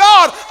heir of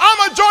God.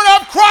 I'm a joint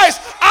of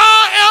Christ.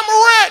 I am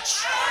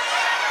rich.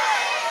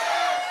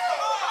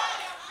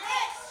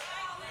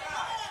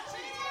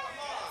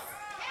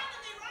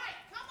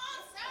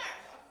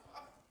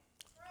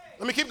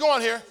 Let me keep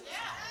going here.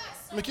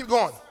 Let me keep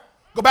going.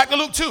 Go back to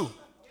Luke 2.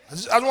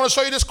 I want to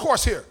show you this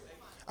course here.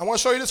 I want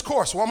to show you this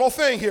course. One more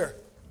thing here.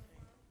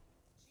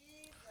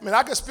 I mean,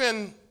 I could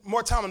spend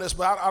more time on this,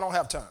 but I don't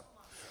have time.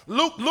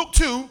 Luke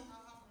 2:22.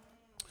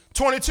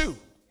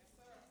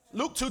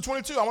 Luke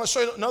 2:22. I want to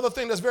show you another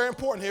thing that's very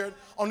important here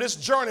on this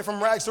journey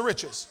from rags to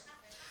riches.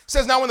 It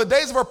says, now when the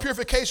days of our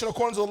purification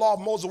according to the law of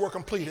Moses were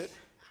completed,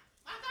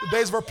 the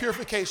days of our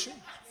purification.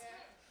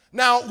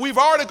 Now, we've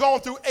already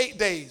gone through 8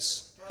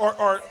 days.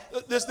 Or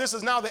this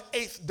is now the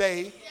 8th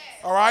day,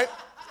 all right?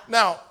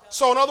 Now,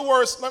 so in other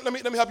words, let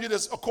me help you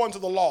this according to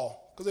the law,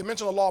 because they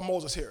mentioned the law of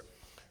Moses here.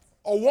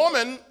 A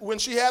woman, when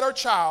she had her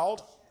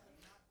child,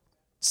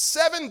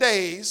 7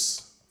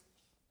 days,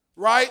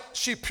 right,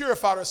 she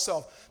purified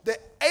herself. The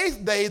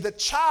 8th day, the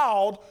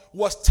child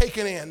was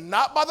taken in,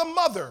 not by the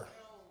mother.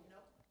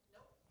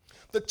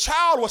 The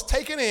child was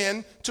taken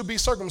in to be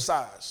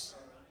circumcised.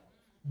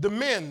 The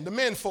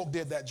men folk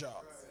did that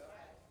job.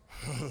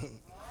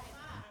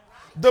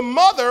 The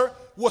mother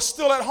was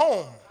still at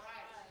home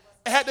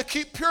and had to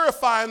keep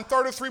purifying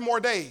 33 more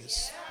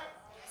days.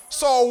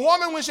 So a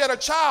woman, when she had a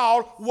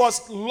child,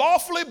 was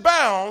lawfully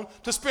bound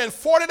to spend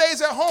 40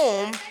 days at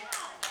home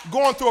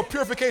going through a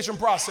purification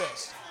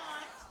process.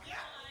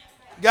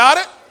 Got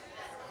it?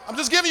 I'm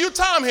just giving you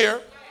time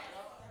here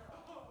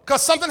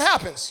because something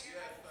happens.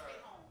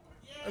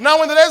 Now,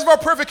 when the days of our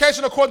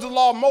purification according to the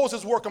law of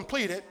Moses were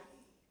completed,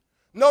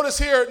 notice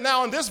here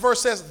now in this verse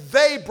says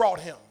they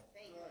brought him.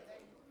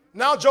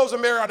 Now Joseph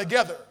and Mary are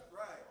together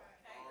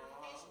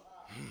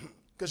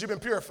because you've been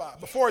purified.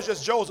 Before it's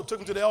just Joseph took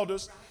him to the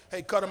elders.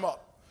 Hey, cut him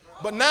up.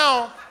 But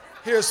now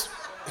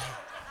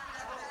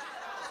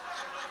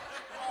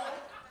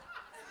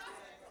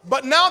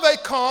but now they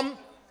come,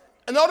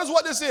 and notice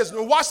what this is.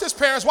 Watch this,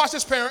 parents. Watch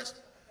this, parents.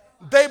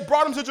 They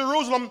brought him to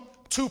Jerusalem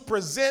to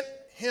present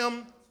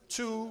him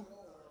to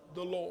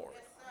the Lord.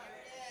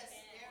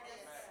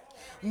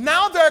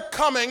 Now they're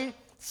coming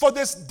for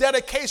this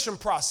dedication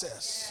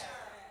process.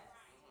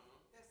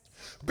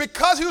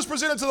 Because he was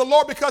presented to the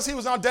Lord, because he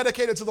was now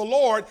dedicated to the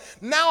Lord,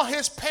 now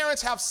his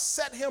parents have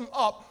set him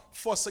up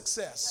for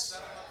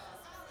success.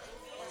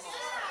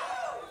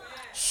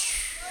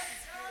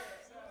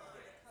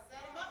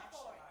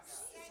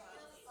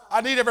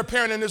 I need every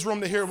parent in this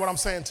room to hear what I'm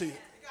saying to you.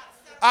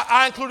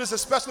 I include this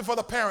especially for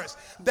the parents,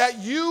 that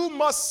you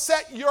must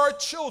set your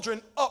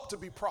children up to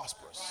be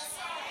prosperous.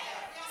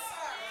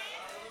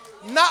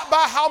 Not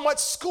by how much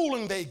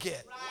schooling they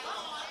get,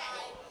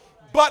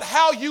 but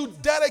how you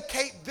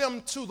dedicate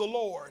them to the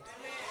Lord.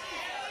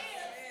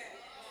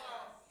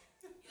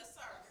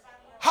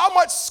 How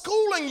much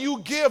schooling you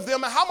give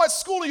them and how much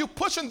schooling you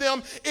pushing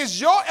them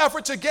is your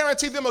effort to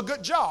guarantee them a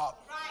good job.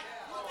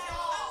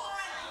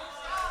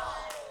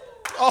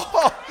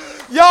 Oh,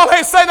 y'all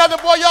ain't say nothing,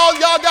 boy.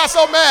 Y'all got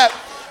so mad.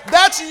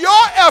 That's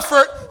your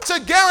effort to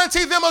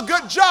guarantee them a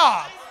good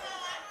job.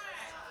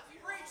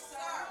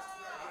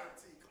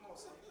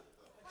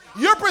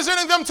 You're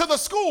presenting them to the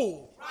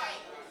school.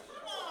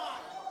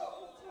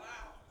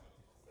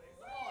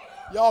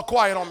 Y'all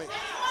quiet on me.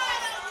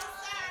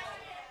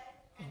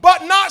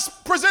 But not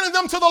presenting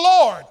them to the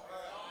Lord.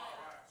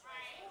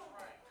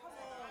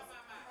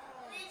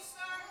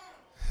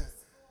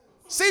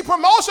 See,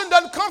 promotion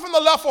doesn't come from the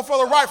left or from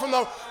the right, from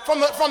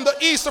the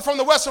east or from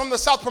the west or from the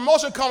south.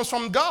 Promotion comes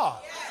from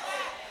God.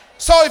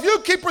 So if you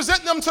keep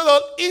presenting them to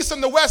the east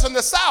and the west and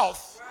the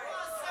south,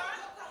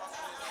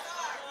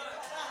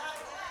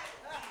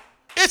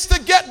 It's to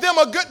get them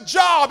a good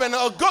job and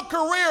a good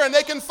career, and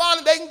they can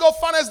go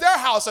finance their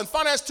house and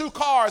finance 2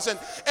 cars and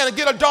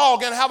get a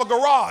dog and have a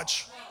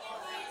garage.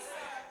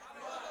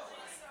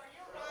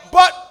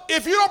 But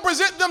if you don't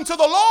present them to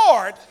the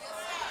Lord,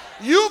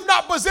 you've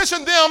not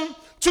positioned them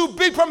to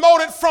be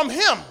promoted from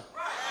Him.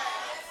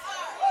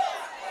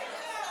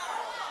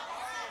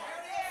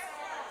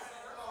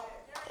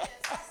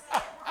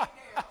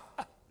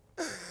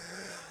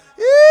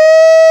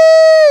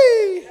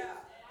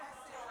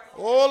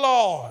 Oh,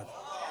 Lord.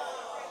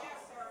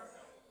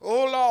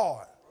 Oh,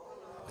 Lord.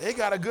 They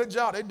got a good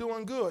job. They're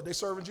doing good. They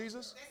serving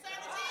Jesus?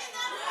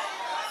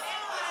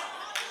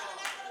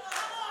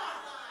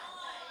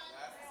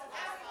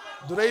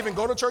 Do they even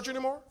go to church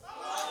anymore?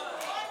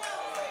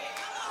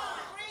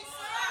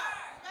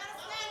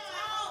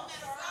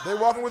 They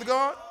walking with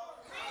God?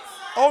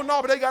 Oh,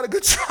 no, but they got a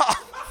good job.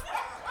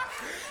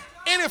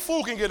 Any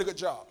fool can get a good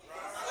job.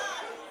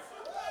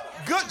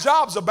 Good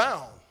jobs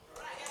abound.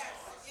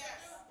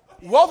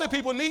 Wealthy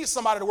people need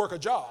somebody to work a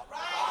job.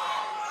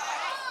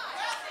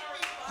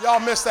 Y'all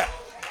missed that.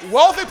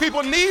 Wealthy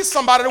people need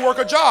somebody to work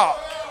a job.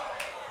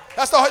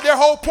 That's their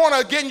whole point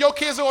of getting your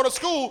kids to go to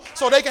school,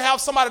 so they can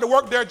have somebody to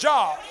work their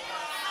job.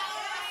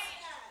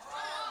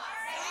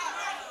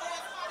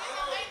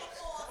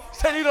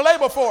 They need a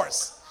labor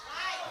force.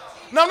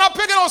 Now, I'm not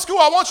picking on school.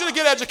 I want you to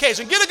get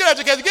education. Get a good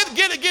education. Get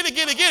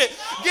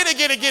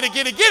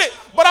it.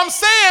 But I'm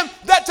saying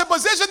that to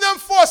position them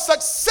for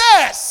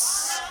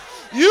success,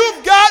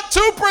 you've got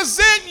to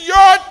present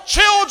your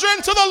children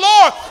to the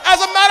Lord.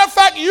 As a matter of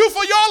fact, you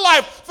for your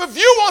life, if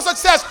you want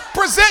success,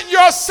 present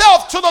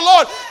yourself to the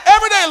Lord.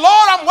 Every day,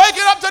 Lord, I'm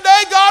waking up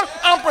today, God.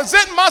 I'm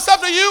presenting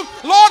myself to you.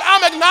 Lord,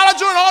 I'm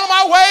acknowledging in all of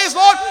my ways.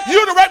 Lord,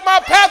 you direct my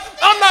path.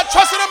 I'm not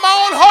trusting in my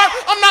own heart.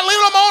 I'm not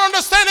leaning on my own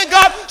understanding,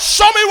 God.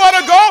 Show me where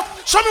to go.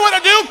 Show me what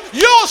to do.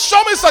 You'll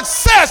show me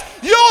success.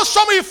 You'll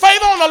show me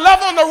favor on the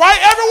left and the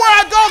right. Everywhere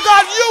I go,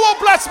 God, you will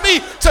bless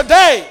me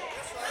today.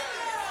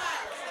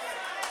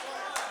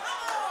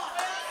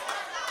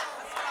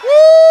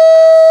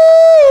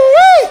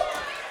 Woo-wee.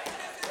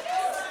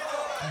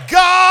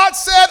 God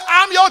said,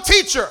 I'm your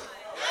teacher.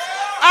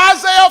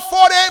 Isaiah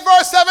 48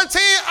 verse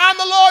 17, I'm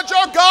the Lord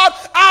your God.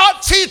 I'll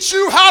teach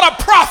you how to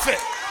profit.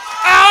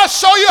 I'll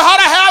show you how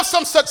to have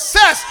some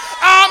success.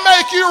 I'll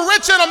make you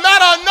rich in a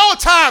matter of no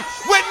time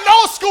with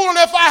no schooling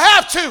if I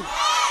have to.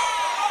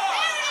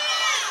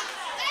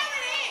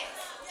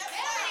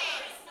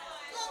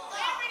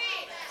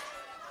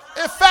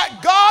 In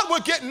fact, God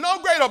would get no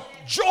greater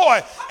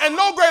joy and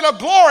no greater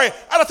glory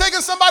out of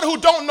taking somebody who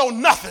don't know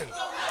nothing.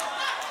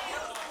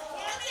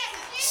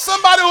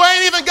 Somebody who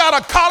ain't even got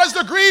a college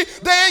degree,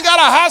 they ain't got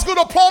a high school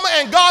diploma,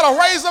 and God will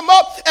raise them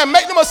up and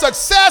make them a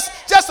success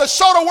just to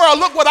show the world,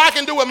 look what I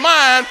can do with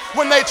mine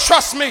when they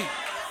trust me.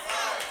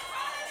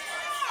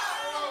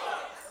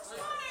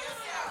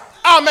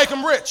 I'll make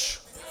them rich.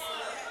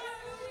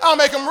 I'll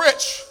make them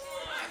rich.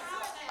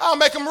 I'll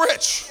make them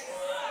rich.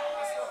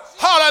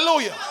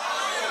 Hallelujah.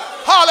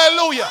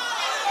 Hallelujah.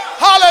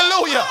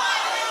 Hallelujah.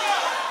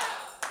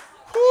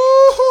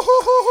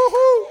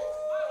 Woo-hoo-hoo-hoo-hoo.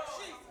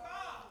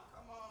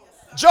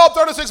 Job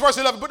 36 verse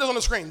 11. Put this on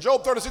the screen.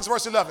 Job 36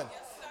 verse 11.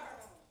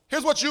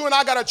 Here's what you and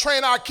I got to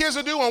train our kids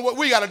to do and what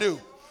we got to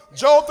do.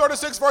 Job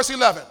 36 verse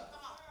 11.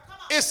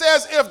 It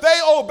says, if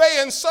they obey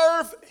and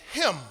serve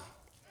him.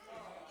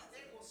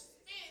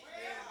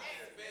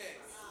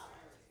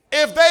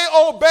 If they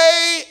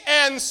obey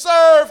and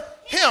serve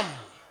him.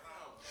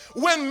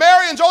 When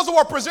Mary and Joseph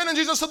were presenting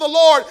Jesus to the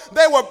Lord,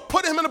 they were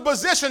putting him in a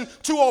position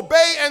to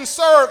obey and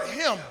serve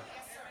him.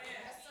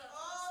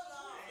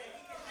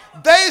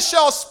 They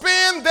shall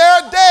spend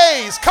their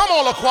days, come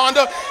on,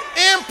 LaQuanda,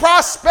 in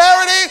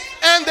prosperity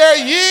and their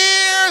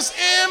years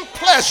in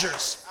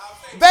pleasures.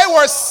 They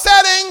were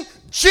setting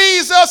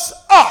Jesus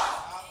up.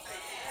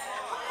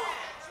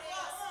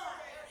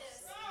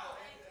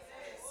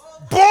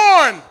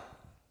 Born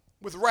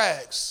with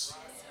rags,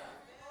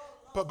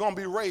 but going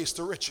to be raised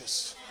to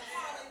riches.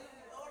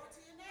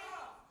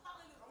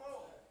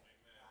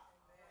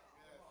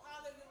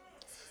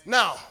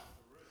 Now,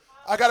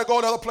 I got to go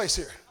another place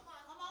here.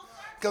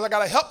 Because I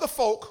got to help the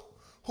folk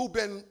who've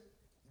been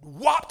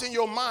whopped in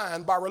your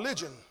mind by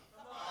religion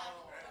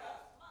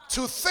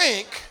to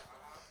think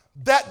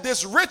that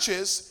this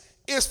riches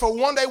is for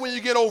one day when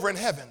you get over in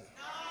heaven.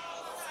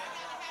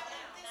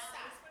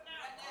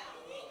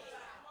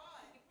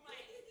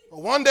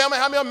 But one day I'm going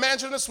to have me a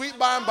mansion in the suite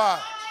by and by.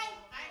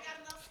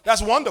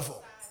 That's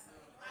wonderful.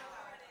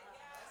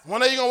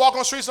 One day you're going to walk on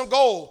the streets of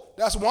gold.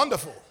 That's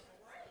wonderful.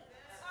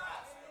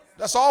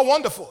 That's all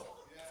wonderful.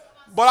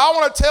 But I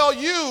want to tell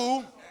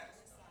you,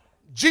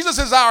 Jesus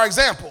is our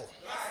example.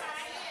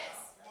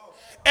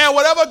 And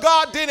whatever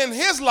God did in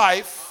his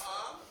life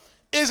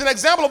is an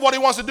example of what he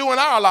wants to do in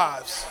our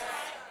lives.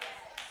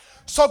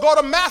 So go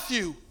to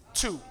Matthew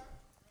 2.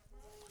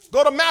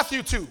 Go to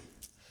Matthew 2.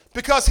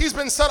 Because he's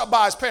been set up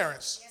by his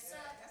parents.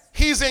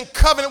 He's in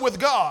covenant with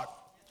God.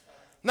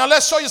 Now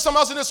let's show you something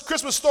else in this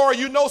Christmas story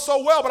you know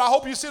so well, but I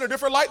hope you see it in a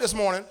different light this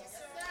morning.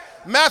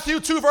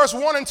 Matthew 2 verse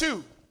 1 and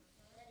 2.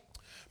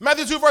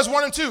 Matthew 2 verse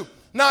 1 and 2.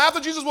 Now, after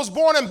Jesus was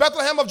born in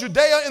Bethlehem of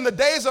Judea in the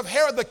days of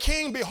Herod the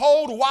king,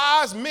 behold,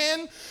 wise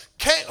men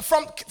came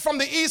from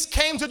the east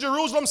came to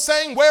Jerusalem,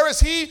 saying, where is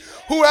he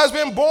who has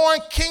been born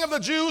King of the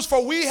Jews?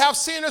 For we have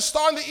seen his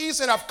star in the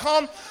east and have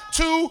come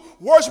to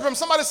worship him.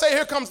 Somebody say,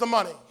 here comes the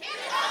money.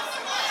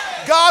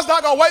 God's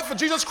not going to wait for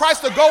Jesus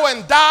Christ to go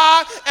and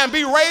die and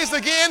be raised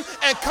again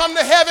and come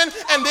to heaven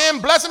and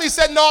then bless him. He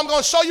said, no, I'm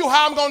going to show you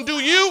how I'm going to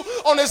do you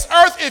on this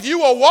earth if you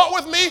will walk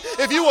with me,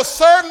 if you will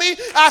serve me.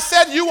 I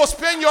said you will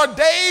spend your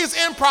days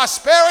in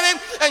prosperity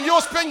and you'll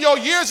spend your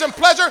years in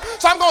pleasure.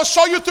 So I'm going to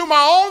show you through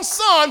my own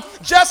son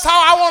just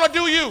how I want to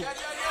do you.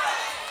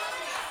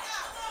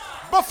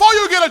 Before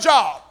you get a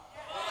job.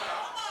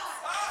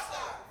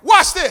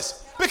 Watch this.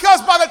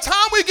 Because by the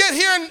time we get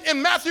here in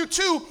Matthew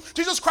 2,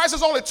 Jesus Christ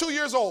is only 2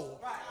 years old.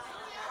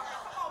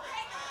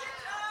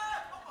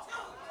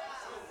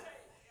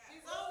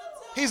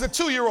 He's a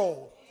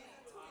 2-year-old.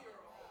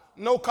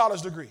 No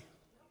college degree.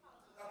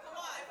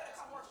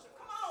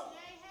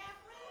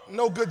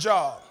 No good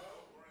job.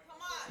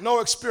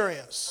 No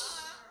experience.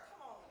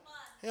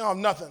 He don't have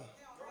nothing.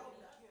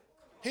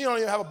 He don't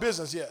even have a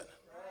business yet.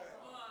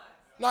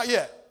 Not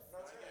yet.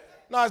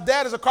 Now his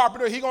dad is a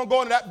carpenter. He's going to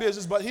go into that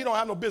business, but he don't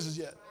have no business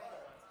yet.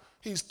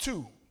 He's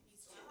 2.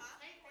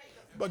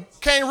 But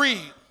can't read.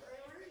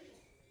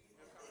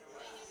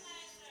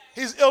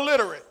 He's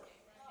illiterate.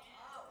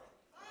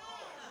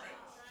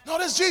 No,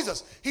 this is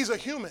Jesus. He's a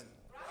human.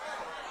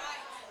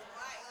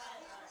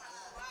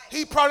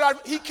 He can't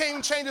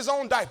even change his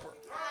own diaper.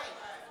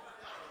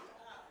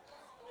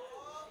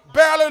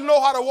 Barely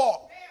know how to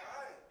walk.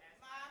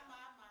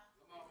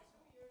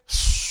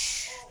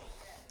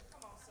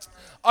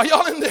 Are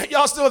y'all in there?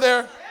 Y'all still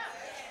there?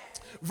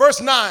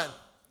 Verse 9.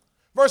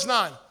 Verse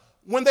 9.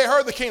 When they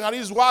heard the king, now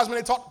these wise men,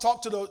 they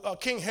talked to the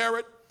King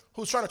Herod,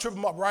 who's trying to trip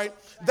them up, right?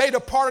 They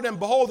departed, and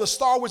behold, the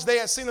star which they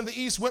had seen in the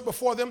east went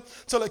before them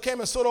till it came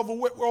and stood over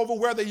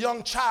where the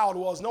young child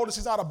was. Notice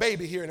he's not a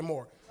baby here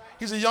anymore.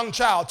 He's a young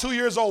child, 2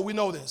 years old. We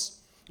know this,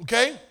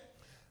 okay?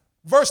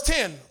 Verse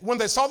 10, when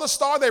they saw the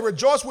star, they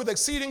rejoiced with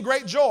exceeding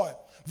great joy.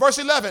 Verse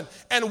 11,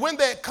 and when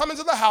they had come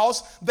into the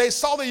house, they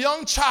saw the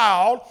young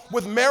child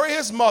with Mary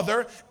his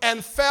mother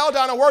and fell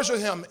down and worshiped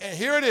him. And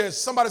here it is.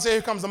 Somebody say,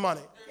 here comes the money.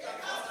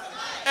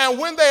 And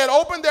when they had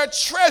opened their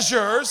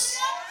treasures,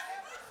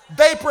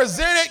 they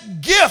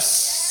presented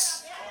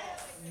gifts.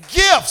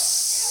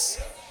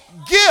 Gifts.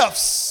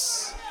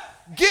 Gifts.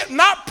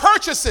 Not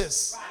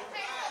purchases.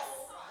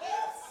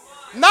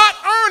 Not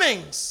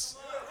earnings.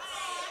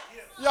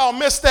 Y'all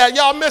missed that.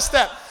 Y'all missed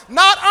that.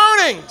 Not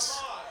earnings.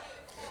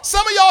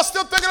 Some of y'all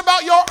still thinking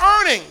about your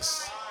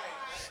earnings.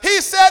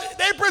 He said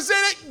they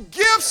presented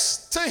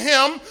gifts to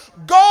him,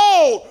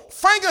 gold,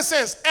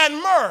 frankincense, and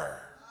myrrh.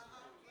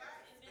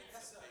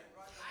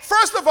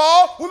 First of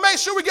all, we make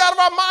sure we get out of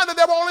our mind that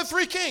there were only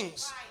 3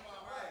 kings.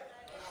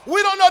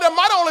 We don't know, there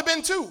might have only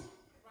been 2.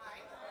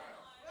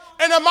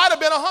 And there might have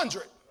been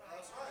 100.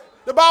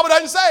 The Bible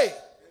doesn't say.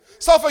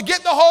 So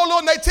forget the whole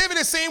little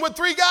nativity scene with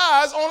 3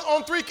 guys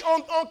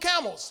on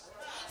camels.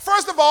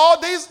 First of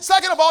all,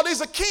 second of all,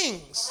 these are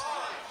kings.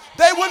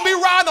 They wouldn't be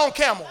riding on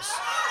camels.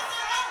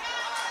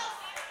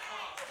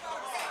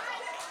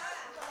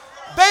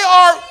 They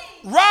are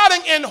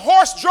riding in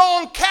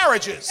horse-drawn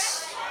carriages.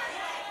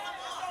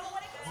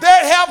 They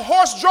have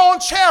horse-drawn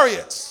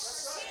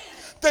chariots.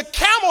 The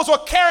camels were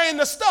carrying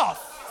the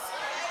stuff.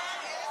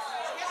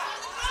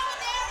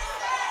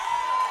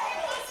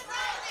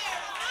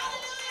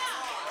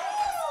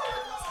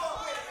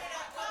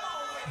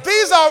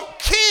 These are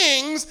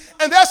kings,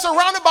 and they're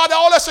surrounded by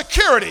all their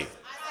security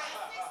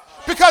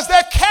because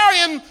they're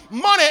carrying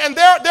money, and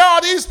there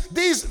are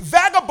these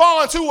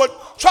vagabonds who would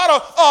try to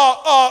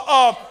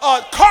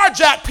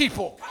carjack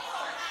people.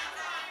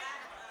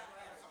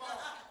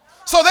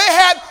 So they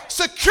had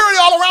security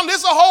all around. This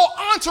is a whole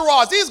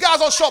entourage. These guys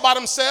don't show up by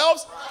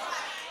themselves.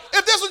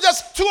 If this was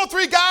just 2 or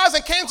 3 guys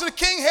and came to the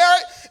King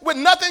Herod with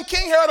nothing,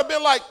 King Herod would have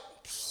been like,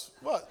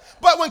 what?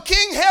 But when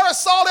King Herod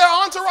saw their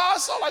entourage,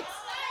 saw like,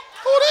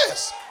 who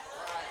this?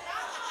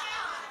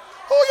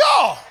 Who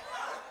y'all?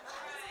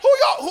 Who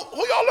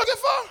y'all looking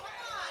for?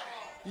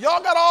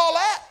 Y'all got all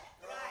that?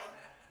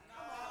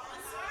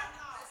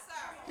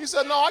 He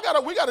said, no,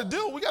 we got to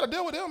deal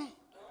with them.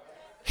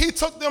 He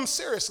took them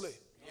seriously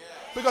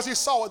because he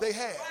saw what they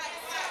had.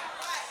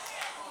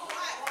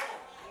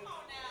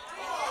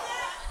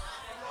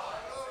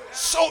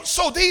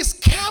 So these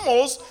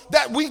camels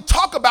that we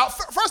talk about,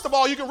 first of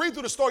all, you can read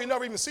through the story, you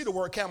never even see the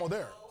word camel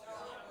there.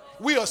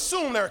 We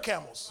assume they're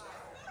camels.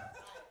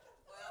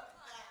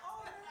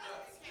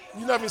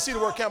 You never even see the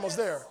word camels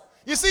there.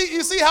 You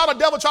see how the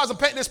devil tries to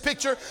paint this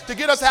picture to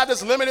get us to have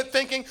this limited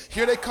thinking.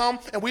 Here they come,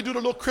 and we do the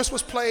little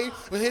Christmas play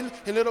with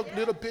a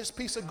little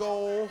piece of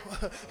gold,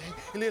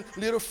 and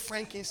little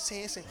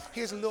frankincense, and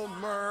here's a little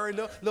myrrh,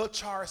 little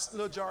jar of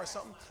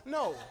something.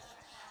 No.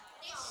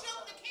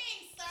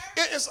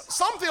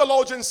 Some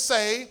theologians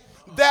say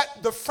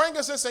that the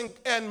frankincense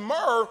and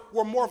myrrh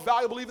were more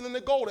valuable even than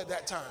the gold at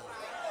that time.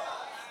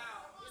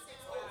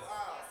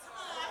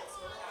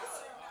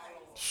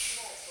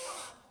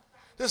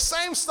 The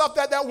same stuff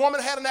that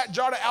woman had in that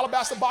jar, the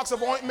alabaster box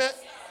of ointment.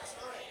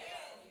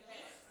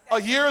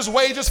 A year's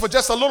wages for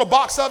just a little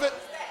box of it.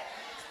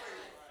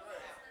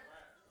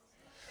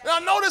 Now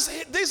notice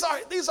these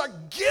are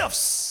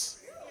gifts,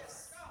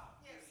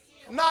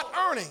 not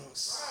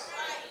earnings.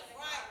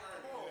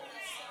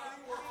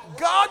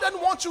 God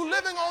doesn't want you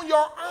living on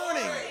your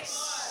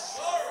earnings.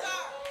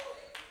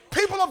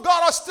 People of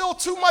God are still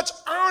too much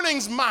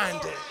earnings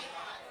minded.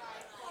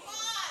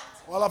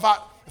 Well,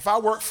 if I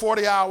work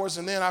 40 hours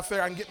and then I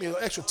figure I can get me an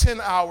extra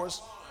 10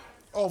 hours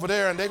over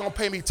there and they're going to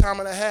pay me time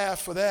and a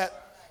half for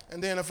that.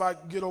 And then if I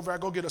get over, I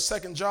go get a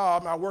second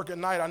job and I work at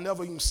night, I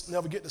never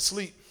get to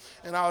sleep.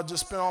 And I'll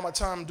just spend all my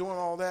time doing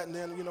all that and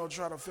then,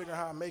 try to figure out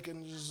how I make it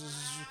and just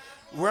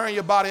wearing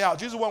your body out.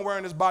 Jesus wasn't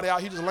wearing his body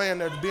out. He just laying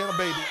there being a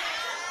baby.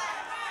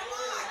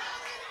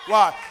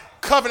 Why?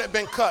 Covenant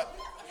been cut.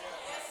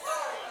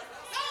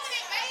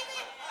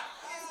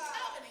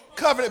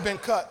 Covenant been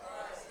cut.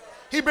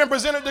 He been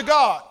presented to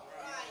God.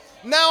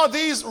 Now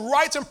these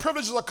rights and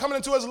privileges are coming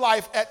into his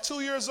life. At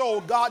 2 years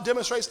old, God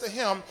demonstrates to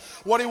him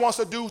what he wants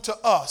to do to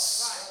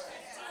us.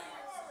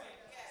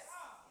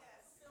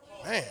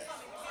 Man.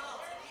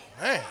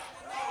 I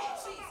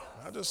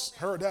just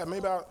heard that.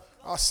 Maybe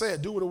I'll say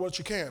it. Do with it what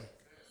you can.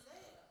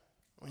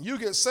 When you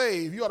get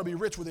saved, you ought to be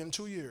rich within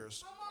 2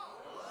 years.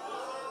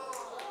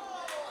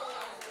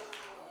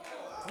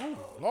 Ooh,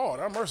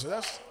 Lord, have mercy.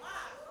 I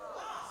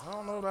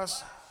don't know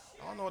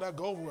that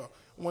goes well.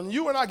 When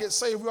you and I get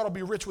saved, we ought to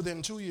be rich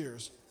within 2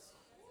 years.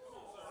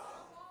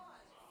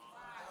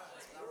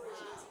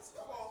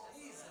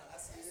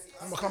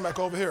 I'm going to come back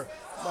over here.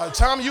 By the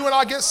time you and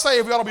I get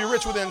saved, we ought to be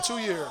rich within 2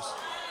 years.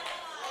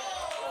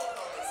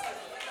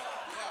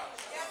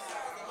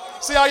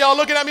 See how y'all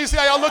looking at me? See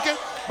how y'all looking?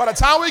 By the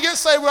time we get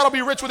saved, we ought to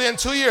be rich within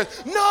 2 years.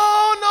 No.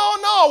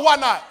 Why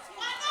not?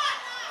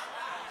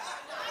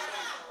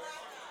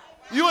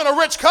 You in a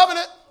rich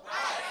covenant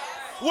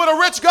with a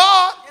rich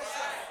God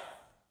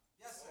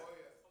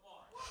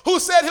who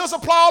said he'll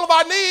supply all of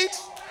our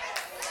needs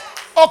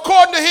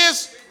according to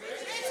his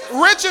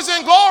riches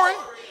and glory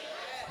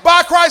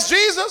by Christ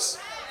Jesus.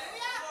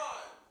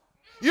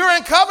 You're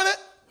in covenant.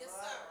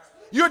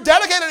 You're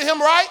dedicated to him,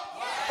 right?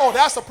 Oh,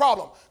 that's the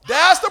problem.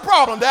 That's the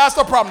problem.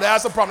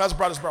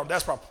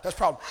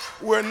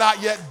 We're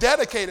not yet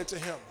dedicated to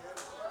him.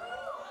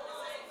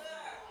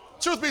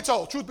 Truth be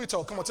told.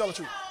 Come on, tell the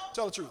truth.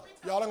 Tell the truth.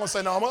 Y'all ain't going to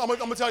say no. I'm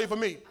going to tell you for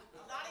me.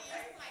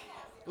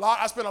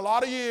 I spent a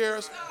lot of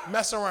years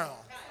messing around.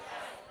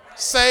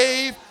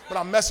 Saved, but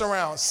I'm messing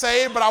around.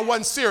 Saved, but I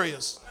wasn't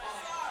serious.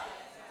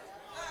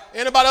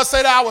 Anybody else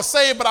say that I was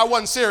saved, but I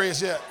wasn't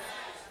serious yet?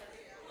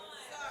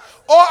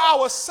 Or I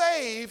was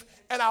saved,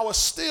 and I was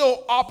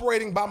still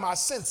operating by my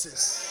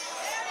senses.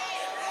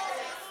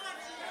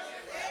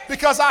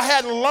 Because I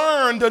hadn't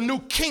learned the new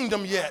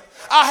kingdom yet.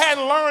 I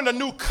hadn't learned the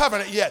new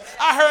covenant yet.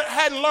 I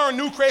hadn't learned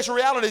new creation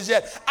realities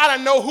yet. I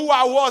didn't know who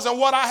I was and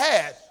what I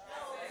had.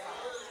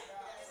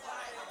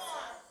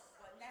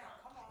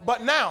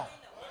 But now.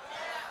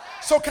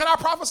 So can I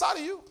prophesy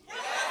to you?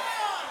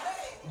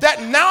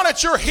 That now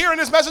that you're hearing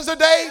this message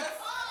today,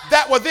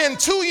 that within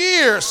 2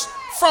 years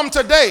from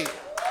today,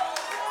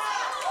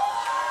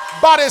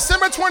 by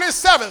December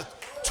 27th,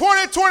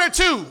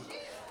 2022,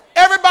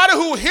 everybody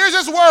who hears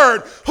this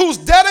word, who's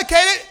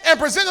dedicated and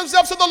presents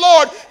themselves to the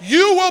Lord,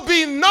 you will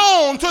be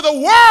known to the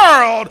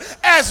world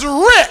as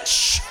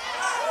rich.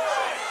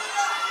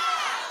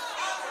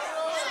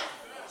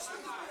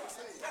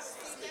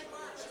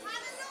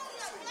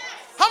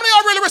 How many of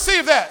y'all really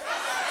received that?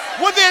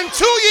 Within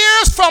 2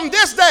 years from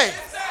this day,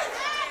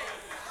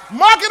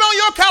 mark it on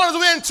your calendars.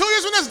 Within 2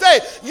 years from this day,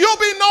 you'll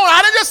be known.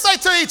 I didn't just say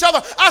to each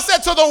other. I said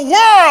to the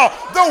world.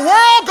 The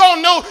world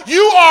gonna know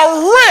you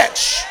are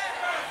rich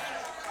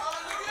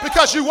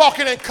because you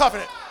walking in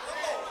covenant.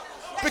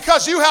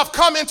 Because you have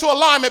come into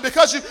alignment.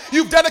 Because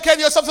you've dedicated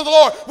yourself to the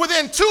Lord.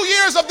 Within 2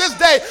 years of this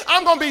day,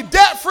 I'm gonna be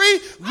debt free,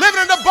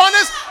 living in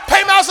abundance,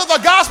 pay my of the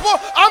gospel.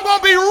 I'm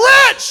gonna be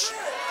rich.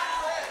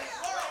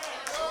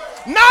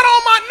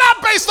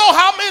 Not based on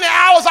how many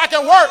hours I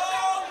can work.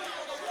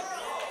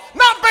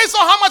 Not based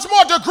on how much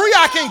more degree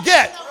I can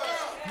get.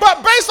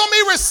 But based on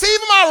me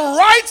receiving my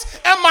rights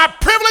and my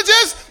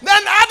privileges,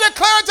 then I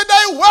declare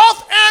today,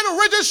 wealth and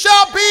riches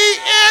shall be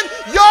in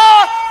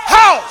your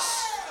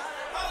house.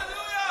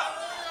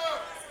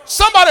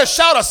 Somebody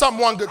shout or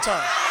something one good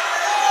time.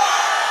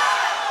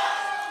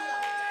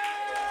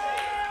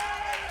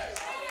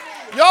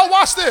 Y'all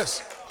watch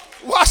this.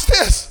 Watch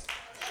this.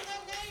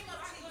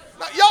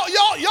 Now,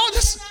 y'all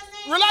just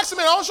relax a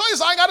minute. I'll show you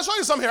something. I got to show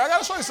you something here. I got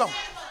to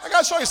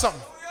show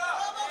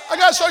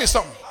you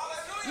something.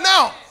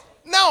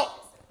 Now,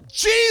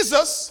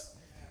 Jesus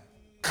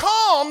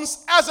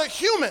comes as a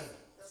human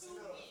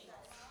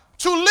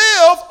to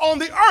live on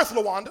the earth,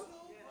 LaWanda.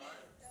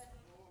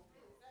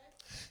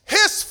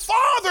 His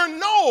Father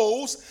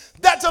knows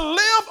that to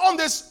live on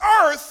this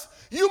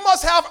earth, you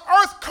must have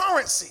earth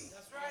currency.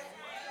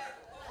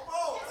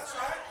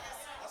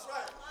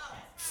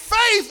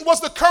 Faith was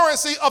the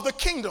currency of the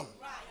kingdom.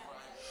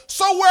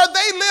 So where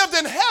they lived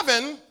in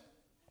heaven,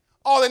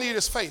 all they need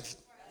is faith.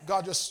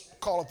 God just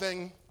call a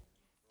thing,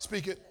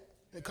 speak it,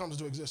 it comes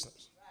into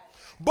existence.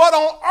 But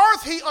on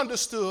earth, he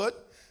understood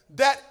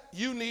that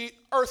you need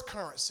earth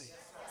currency.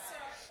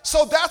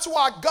 So that's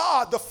why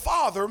God, the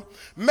Father,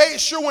 made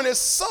sure when his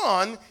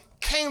Son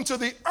came to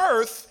the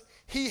earth,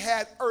 he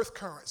had earth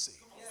currency.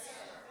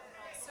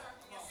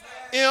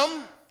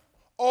 M-O-N-E-Y.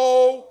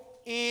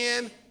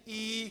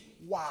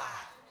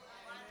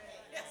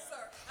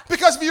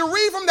 Because if you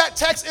read from that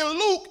text in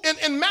Luke,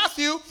 in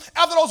Matthew,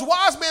 after those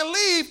wise men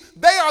leave,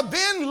 they are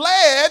then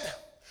led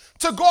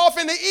to go off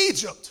into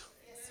Egypt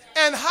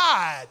and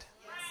hide.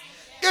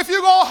 If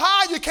you're going to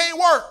hide, you can't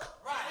work.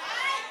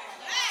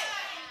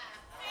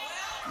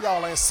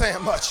 Y'all ain't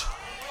saying much.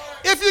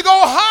 If you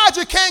go hide,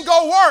 you can't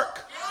go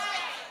work.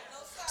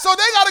 So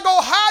they got to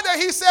go hide there,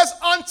 he says,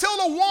 until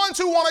the ones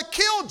who want to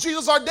kill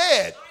Jesus are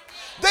dead.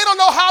 They don't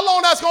know how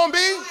long that's going to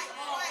be.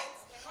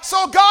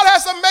 So God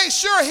has to make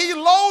sure he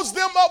loads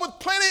them up with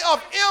plenty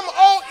of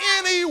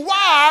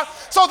M-O-N-E-Y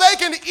so they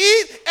can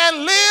eat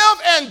and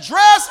live and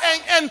dress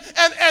and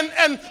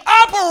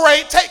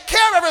operate, take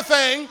care of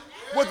everything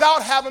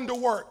without having to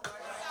work.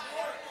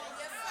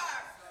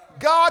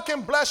 God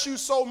can bless you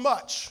so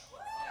much.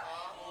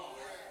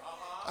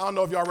 I don't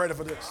know if y'all ready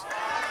for this.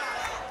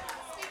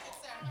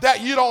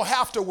 That you don't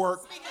have to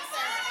work.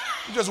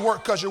 You just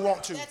work because you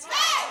want to.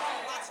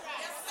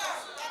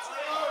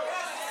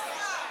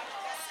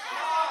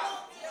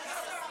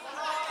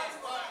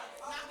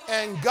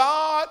 And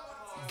God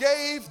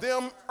gave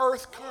them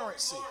earth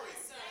currency.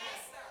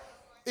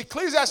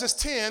 Ecclesiastes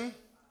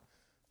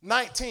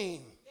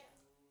 10:19.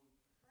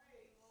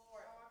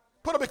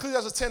 Put up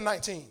Ecclesiastes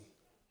 10:19. It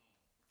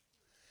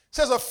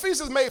says, a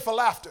feast is made for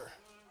laughter,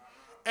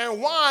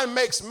 and wine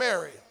makes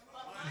merry,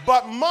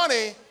 but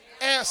money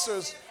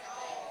answers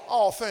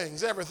all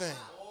things, everything.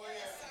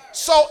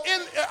 So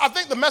I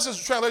think the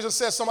Message translation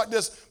says something like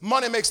this: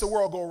 money makes the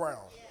world go round.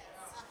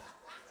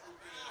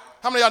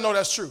 How many of y'all know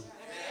that's true?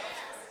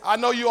 I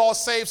know you all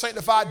saved,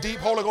 sanctified, deep,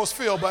 Holy Ghost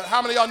filled, but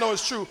how many of y'all know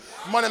it's true?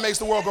 Money makes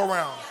the world go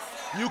round.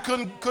 You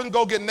couldn't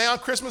go get now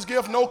Christmas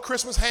gift, no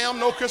Christmas ham,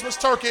 no Christmas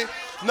turkey,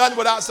 nothing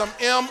without some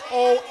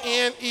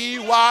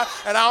M-O-N-E-Y.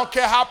 And I don't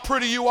care how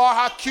pretty you are,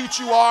 how cute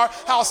you are,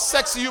 how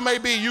sexy you may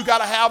be, you got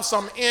to have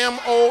some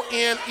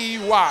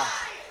M-O-N-E-Y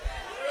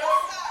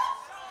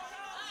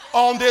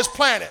on this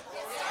planet.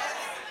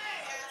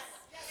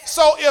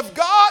 So if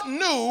God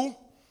knew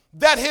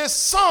that his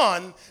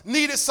Son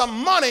needed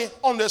some money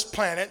on this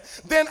planet,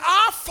 then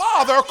our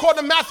Father,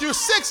 according to Matthew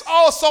 6,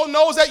 also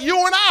knows that you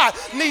and I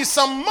need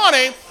some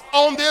money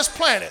on this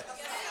planet.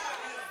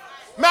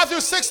 Matthew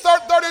 6,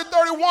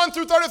 31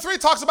 through 33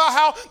 talks about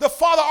how the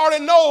Father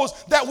already knows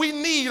that we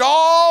need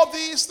all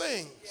these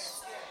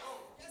things.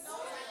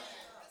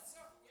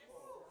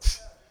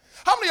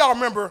 How many of y'all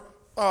remember,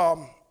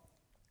 I'm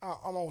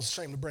almost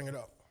ashamed to bring it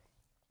up,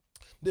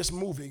 this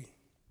movie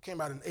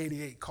came out in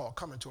 '88 called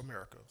Coming to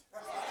America.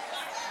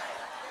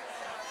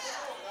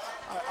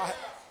 I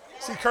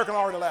see Kirk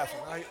already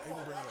laughing. I can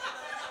bring it up.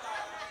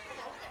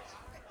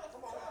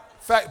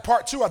 In fact,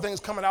 part 2 I think is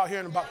coming out here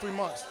in about 3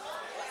 months.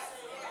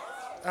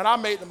 And I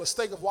made the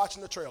mistake of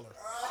watching the trailer.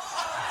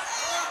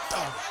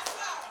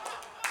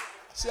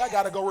 See, I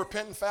got to go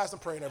repent and fast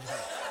and pray and everything.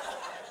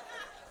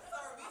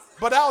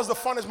 But that was the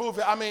funniest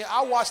movie. I mean,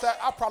 I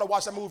probably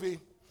watched that movie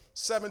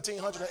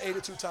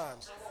 1,782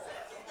 times.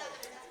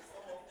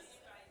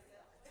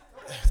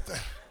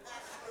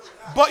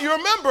 But you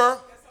remember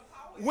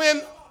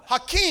when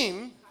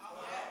Hakeem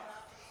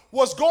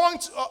was going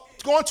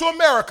to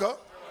America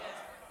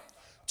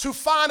to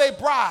find a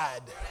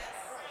bride,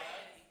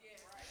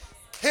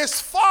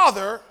 his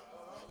father,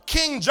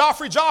 King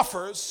Joffrey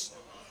Joffers,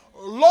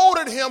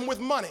 loaded him with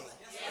money.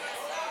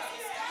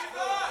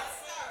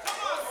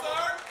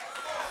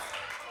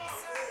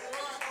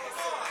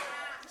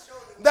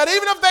 That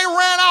even if they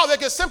ran out, they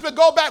could simply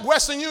go back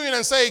Western Union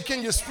and say,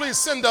 can you please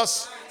send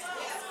us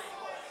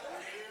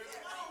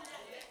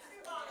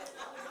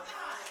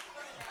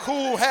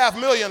cool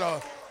 $500,000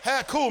 or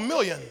cool $1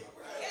 million.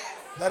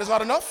 That is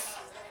not enough.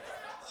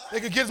 They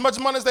could get as much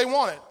money as they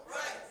wanted.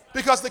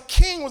 Because the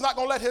king was not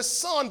going to let his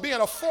son be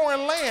in a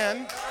foreign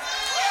land.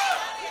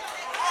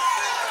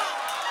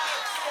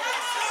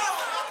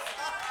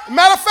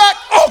 Matter of fact,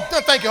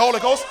 thank you,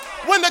 Holy Ghost.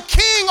 When the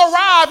king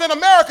arrived in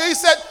America, he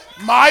said,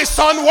 my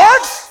son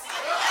works.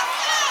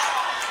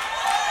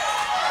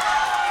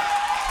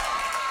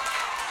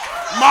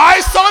 My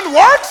son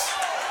works.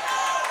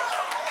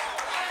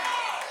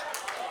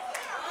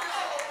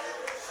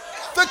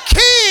 The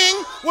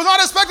king was not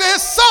expecting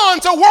his son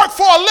to work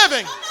for a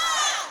living.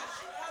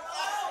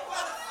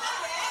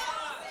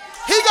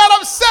 He got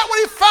upset when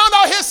he found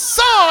out his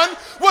son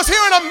was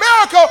here in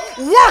America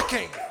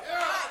working.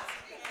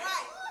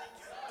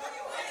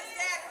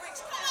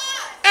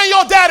 And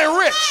your daddy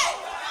rich.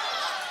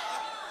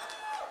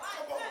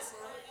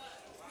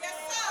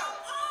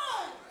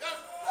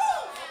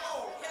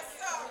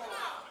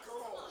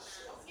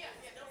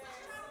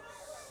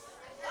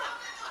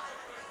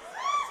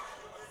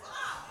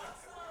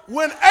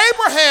 When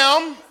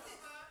Abraham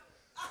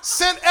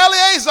sent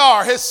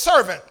Eleazar, his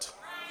servant,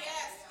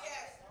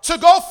 to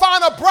go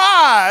find a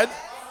bride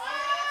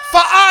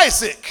for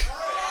Isaac.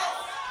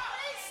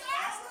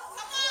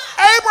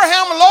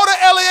 Abraham loaded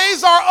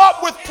Eleazar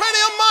up with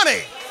plenty of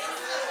money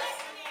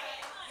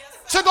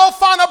to go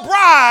find a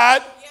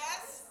bride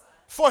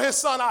for his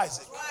son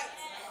Isaac.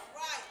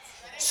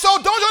 So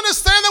don't you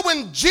understand that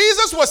when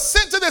Jesus was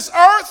sent to this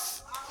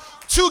earth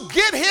to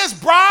get his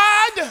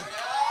bride,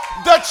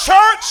 the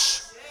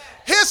church,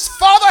 his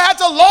father had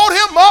to load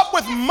him up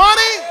with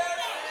money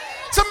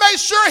to make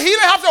sure he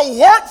didn't have to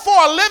work for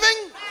a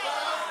living?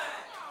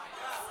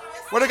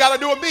 What it got to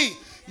do with me?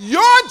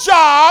 Your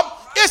job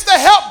is to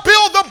help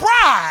build the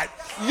bride.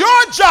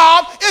 Your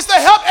job is to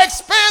help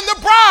expand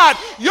the bride.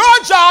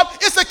 Your job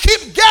is to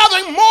keep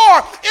gathering more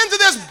into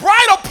this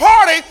bridal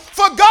party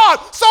for God.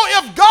 So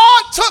if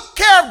God took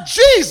care of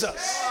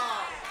Jesus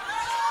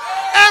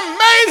and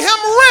made him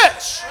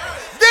rich,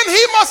 then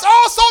he must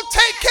also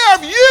take care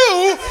of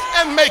you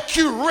and make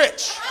you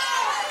rich,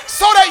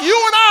 so that you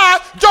and I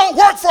don't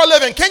work for a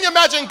living. Can you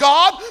imagine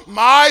God?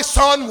 My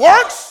son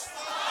works.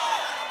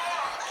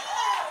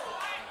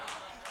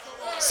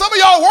 Some of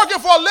y'all working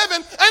for a living.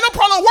 Ain't no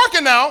problem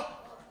working now.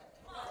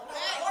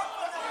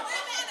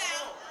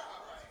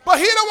 But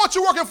he don't want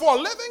you working for a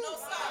living.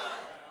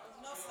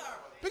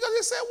 Because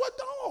he said, what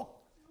dog?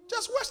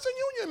 Just Western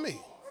Union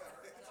me.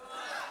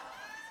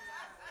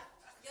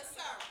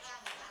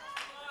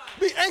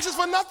 Be anxious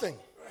for nothing,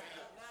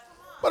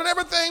 but in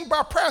everything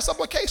by prayer and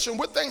supplication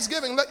with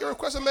thanksgiving, let your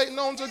requests be made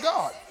known to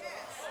God.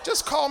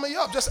 Just call me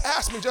up. Just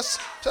ask me. Just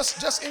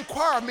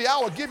inquire of me. I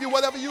will give you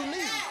whatever you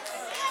need.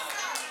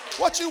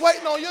 What you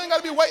waiting on? You ain't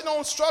got to be waiting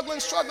on struggling,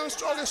 trying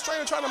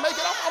to make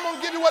it. I'm going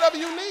to give you whatever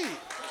you need.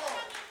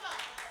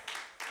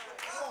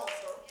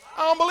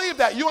 I don't believe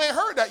that. You ain't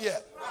heard that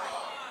yet.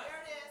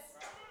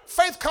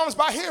 Faith comes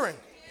by hearing,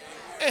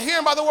 and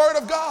hearing by the word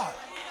of God.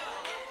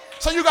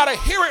 So you got to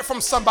hear it from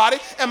somebody.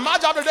 And my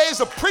job today is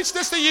to preach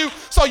this to you.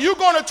 So you're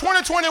going to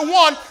 2021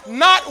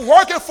 not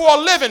working for a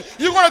living.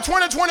 You're going to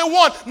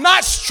 2021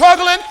 not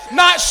struggling,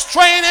 not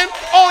straining,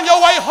 on your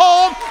way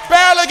home,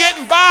 barely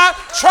getting by,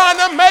 trying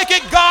to make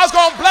it. God's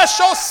going to bless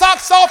your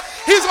socks off.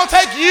 He's going to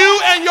take you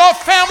and your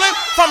family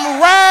from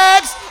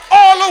rags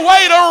all the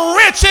way to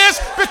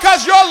riches,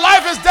 because your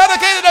life is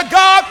dedicated to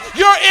God.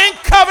 You're in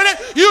covenant.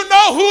 You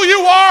know who you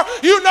are.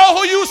 You know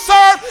who you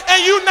serve.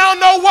 And you now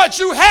know what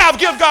you have.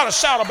 Give God a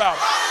shout about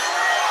it.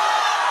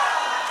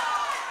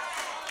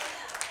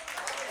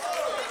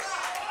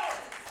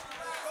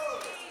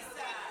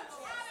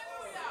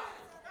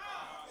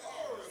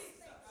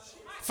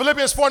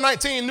 Philippians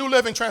 4:19, New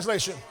Living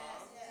Translation.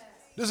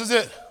 This is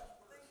it.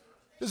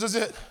 This is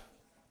it.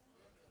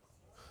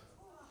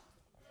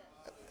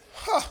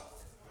 Huh.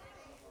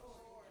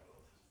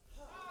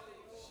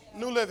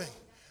 New Living.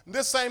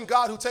 This same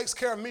God who takes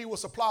care of me will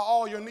supply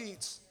all your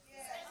needs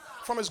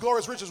from his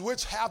glorious riches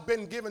which have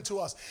been given to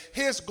us.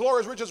 His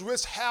glorious riches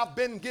which have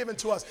been given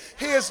to us.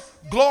 His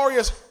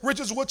glorious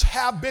riches which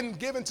have been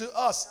given to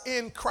us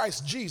in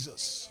Christ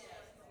Jesus.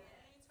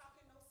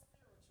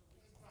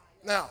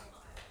 Now,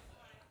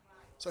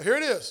 so here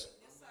it is.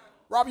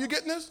 Rob, you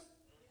getting this?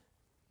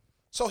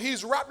 So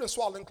he's wrapped in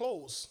swaddling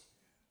clothes,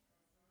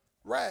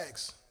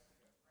 rags,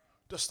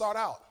 to start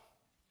out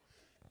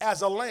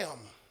as a lamb.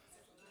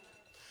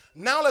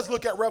 Now let's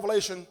look at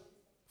Revelation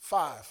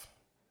 5.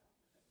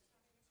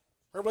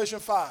 Revelation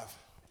 5,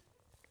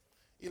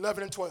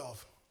 11 and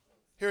 12.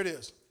 Here it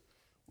is.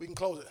 We can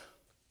close it.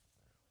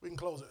 We can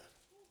close it.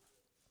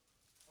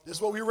 This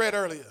is what we read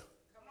earlier.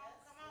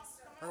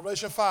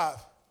 Revelation 5.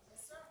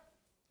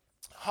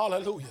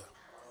 Hallelujah.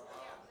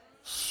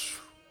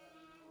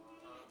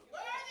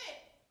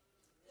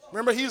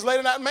 Remember, he's laid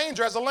in that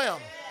manger as a lamb.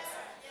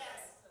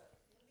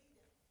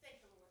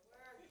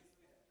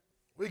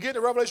 We get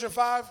to Revelation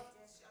 5.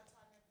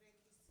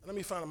 Let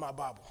me find my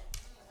Bible.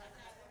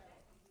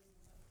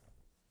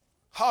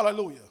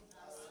 Hallelujah.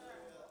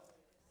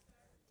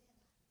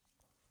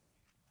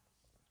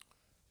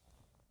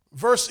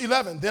 Verse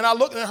 11. Then I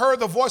looked and heard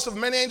the voice of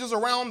many angels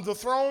around the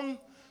throne,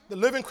 the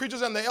living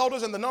creatures and the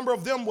elders, and the number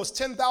of them was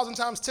 10,000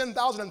 times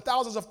 10,000 and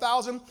thousands of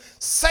thousands,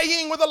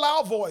 saying with a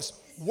loud voice,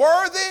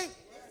 worthy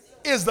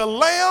is the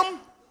Lamb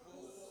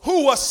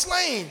who was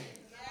slain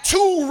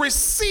to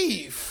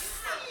receive.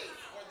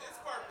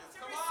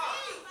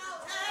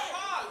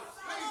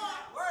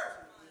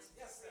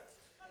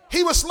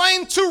 He was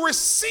slain to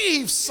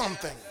receive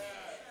something.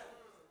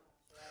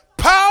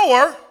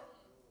 Power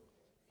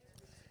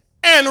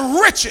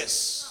and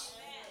riches.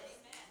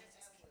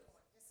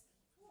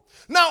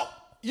 Now,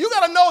 you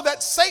got to know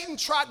that Satan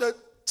tried to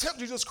tempt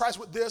Jesus Christ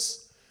with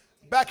this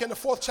back in the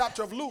 4th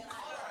chapter of Luke,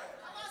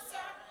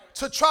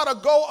 to try to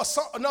go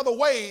another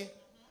way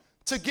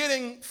to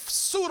getting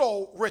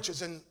pseudo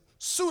riches and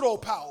pseudo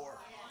power,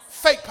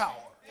 fake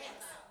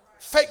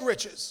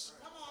riches.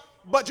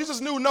 But Jesus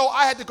knew, no,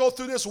 I had to go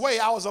through this way.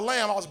 I was a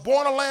lamb. I was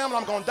born a lamb, and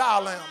I'm going to die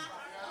a lamb.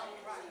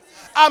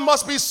 I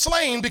must be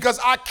slain because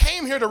I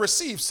came here to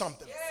receive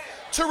something.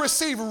 To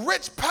receive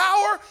rich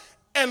power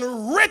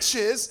and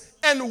riches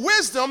and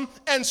wisdom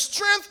and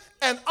strength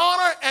and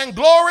honor and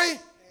glory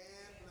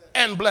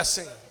and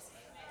blessing.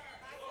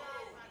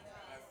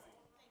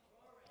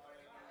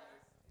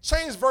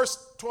 Change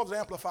verse 12 to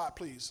Amplified,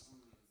 please.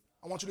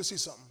 I want you to see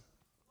something.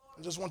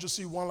 I just want you to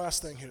see one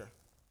last thing here.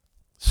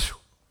 Whew.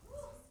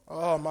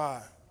 Oh, my.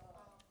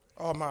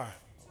 Oh, my.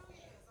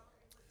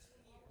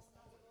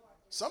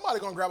 Somebody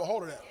going to grab a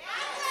hold of that.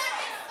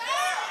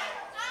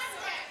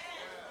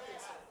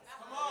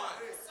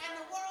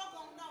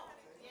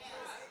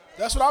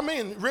 That's what I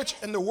mean, rich,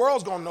 and the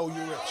world's going to know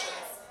you're rich.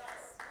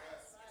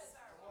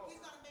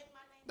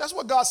 That's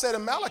what God said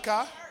in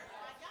Malachi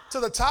to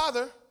the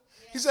tither.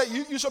 He said,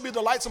 you shall be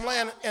the lights of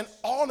land, and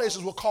all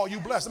nations will call you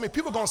blessed. I mean,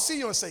 people are going to see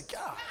you and say,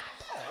 God,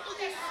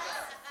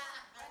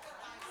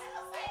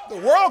 the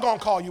world going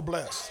to call you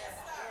blessed.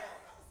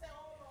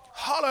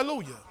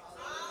 Hallelujah.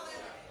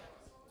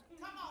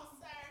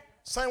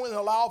 Saying with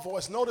a loud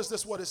voice, notice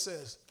this what it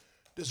says.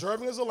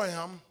 Deserving is a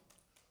lamb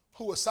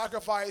who was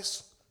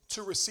sacrificed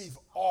to receive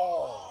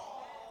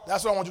all.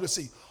 That's what I want you to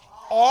see.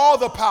 All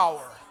the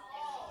power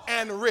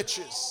and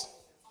riches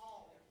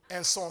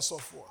and so on and so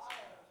forth.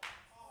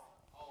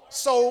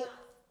 So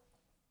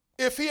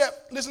if he had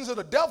listened to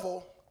the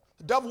devil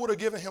would have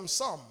given him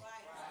some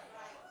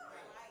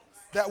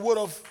that would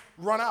have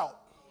run out.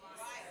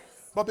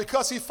 But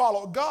because he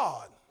followed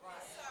God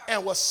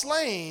and was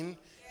slain,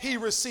 he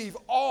received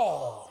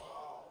all.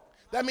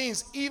 That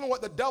means even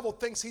what the devil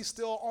thinks he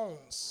still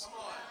owns.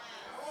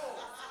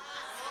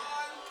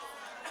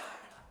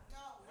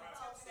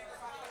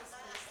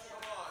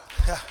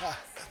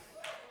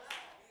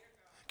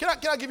 Can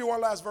I give you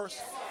one last verse?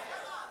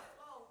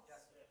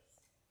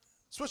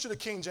 Switch to the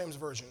King James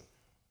Version.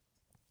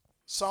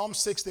 Psalm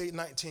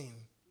 68:19.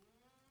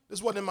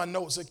 This wasn't in my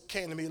notes. It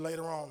came to me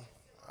later on.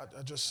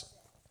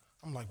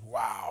 I'm like,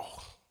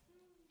 wow.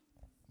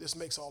 This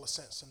makes all the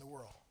sense in the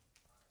world.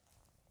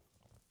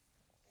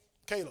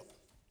 Caleb,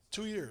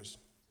 2 years.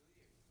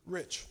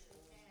 Rich.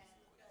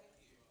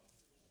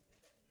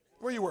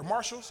 Where you work?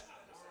 Marshalls?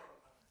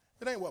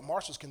 It ain't what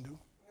Marshalls can do.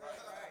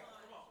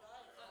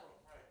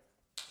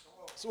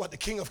 It's what the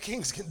King of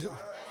Kings can do.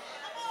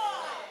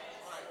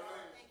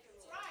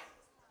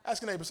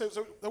 Ask a neighbor, say,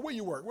 so where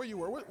you work? Where you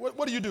work?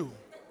 What do you do?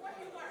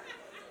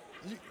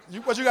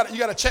 You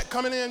got a check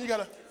coming in? You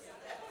got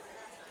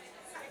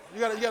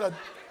a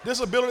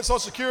disability, Social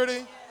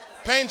Security,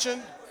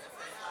 pension.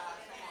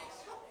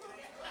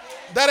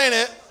 That ain't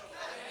it.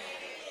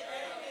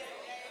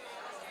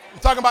 I'm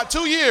talking about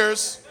 2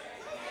 years.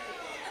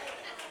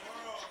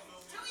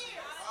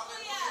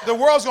 The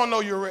world's gonna know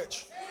you're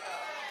rich.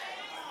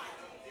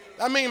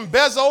 I mean,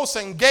 Bezos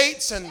and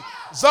Gates and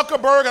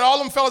Zuckerberg and all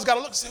them fellas got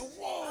to look and say,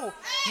 whoa,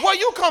 where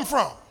you come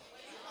from?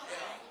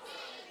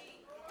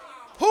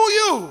 Who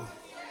you?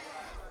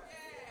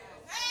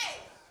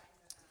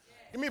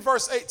 Give me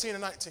verse 18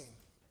 and 19.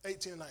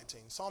 18 and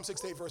 19. Psalm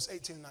 68, verse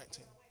 18 and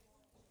 19.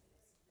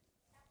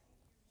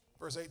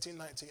 Verse 18 and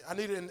 19. I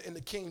need it in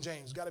the King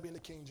James. It's got to be in the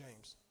King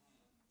James.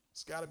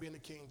 It's got to be in the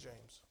King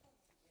James.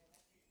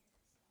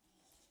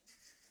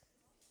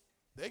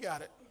 They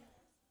got it.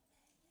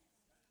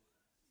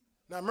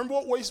 Now, remember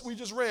what we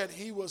just read?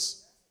 He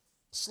was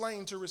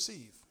slain to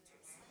receive.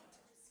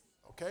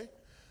 Okay?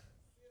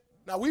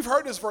 Now, we've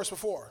heard this verse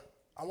before.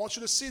 I want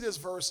you to see this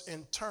verse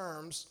in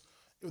terms,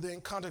 within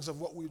context of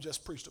what we've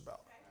just preached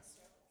about.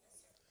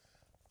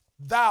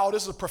 Thou,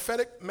 this is a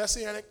prophetic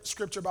messianic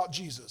scripture about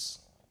Jesus.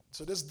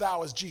 So this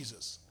thou is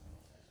Jesus.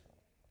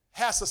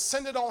 Has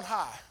ascended on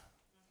high.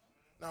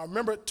 Now,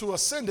 remember, to have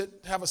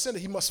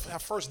ascended, he must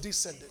have first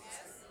descended.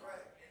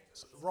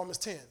 So Romans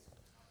 10.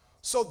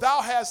 So thou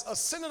hast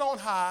ascended on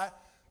high,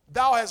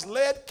 thou hast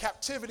led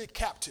captivity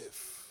captive.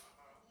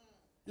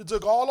 You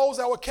took all those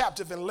that were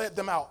captive and led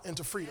them out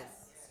into freedom.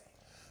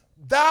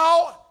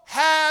 Thou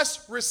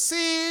hast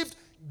received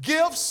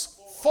gifts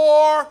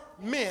for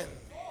men.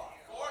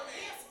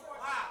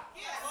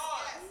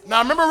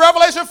 Now remember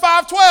Revelation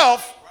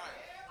 5:12.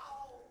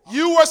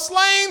 You were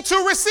slain to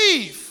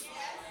receive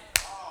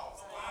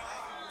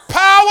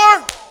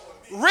power,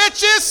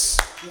 riches,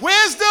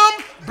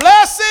 wisdom,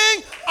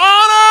 blessing,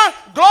 honor,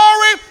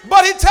 glory.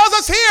 But he tells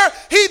us here,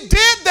 he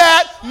did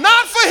that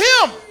not for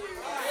him.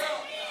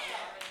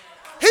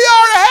 He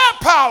already had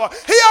power.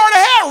 He already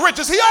had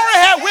riches. He already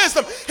had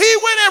wisdom. He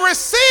went and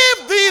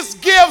received these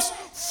gifts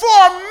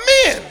for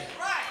men.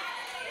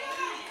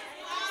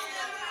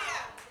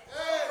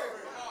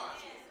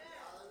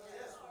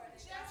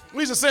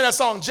 We used to sing that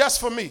song,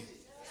 Just for Me.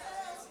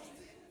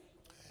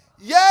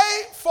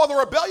 Yea, for the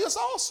rebellious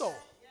also.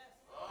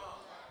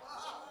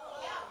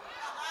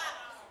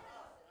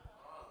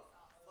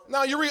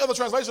 Now, you read other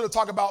translations that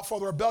talk about for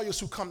the rebellious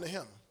who come to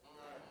him.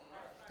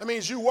 That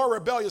means you were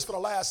rebellious for the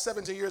last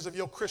 17 years of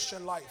your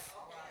Christian life.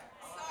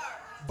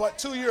 But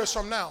 2 years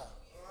from now,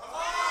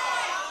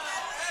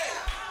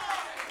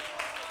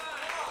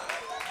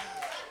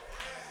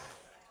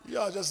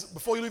 yeah, just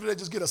before you leave today,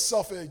 just get a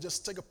selfie.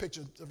 Just take a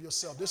picture of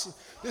yourself. This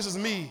is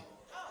me,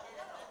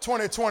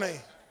 2020.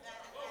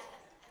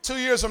 2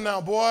 years from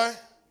now, boy.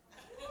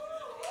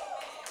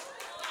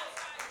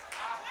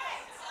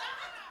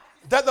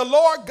 That the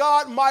Lord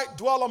God might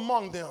dwell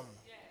among them.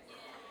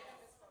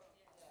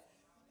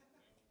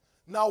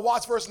 Now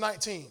watch verse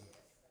 19.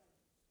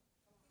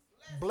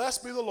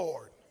 Blessed be the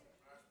Lord,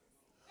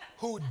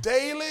 who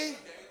daily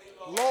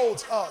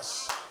loads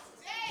us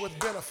with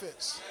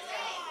benefits.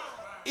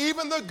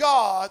 Even the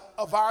God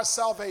of our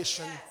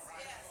salvation.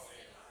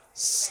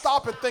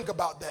 Stop and think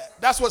about that.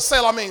 That's what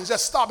Selah means.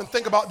 Just stop and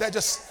think about that.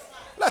 Just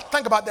let's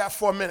think about that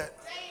for a minute.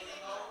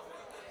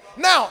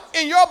 Now,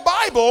 in your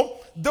Bible,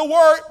 the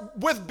words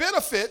with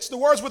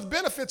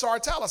benefits are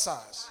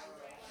italicized,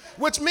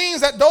 which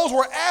means that those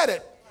were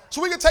added.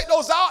 So we can take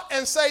those out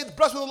and say,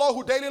 blessed be the Lord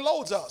who daily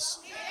loads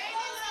us.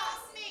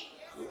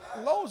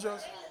 Loads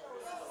us.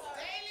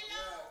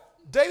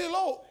 Daily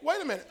load.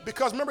 Wait a minute.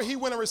 Because remember, he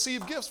went and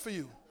received gifts for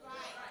you.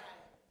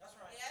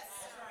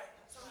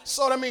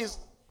 So that means,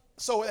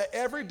 so that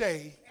every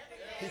day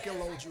he can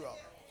load you up.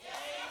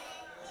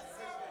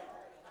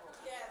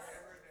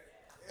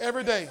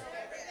 Every day.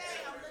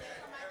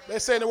 They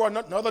say in the word,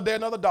 another day,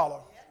 another dollar.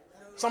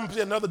 Some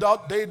say another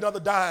day, another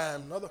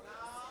dime.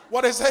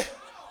 What they say?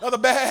 Another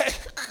bag.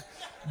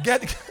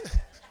 Get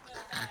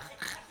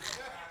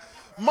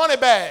money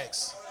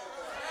bags.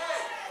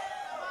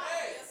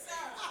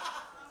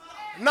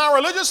 Now,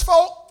 religious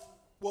folk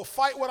will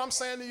fight what I'm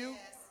saying to you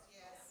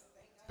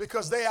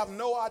because they have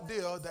no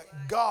idea that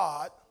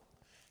God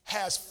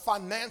has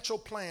financial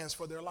plans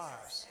for their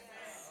lives.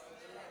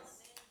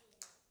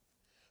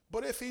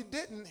 But if he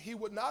didn't, he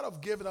would not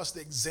have given us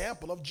the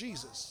example of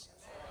Jesus.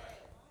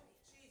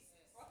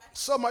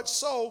 So much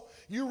so,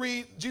 you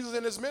read Jesus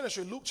in his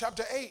ministry, Luke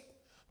chapter 8,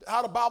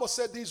 how the Bible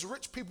said these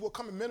rich people would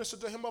come and minister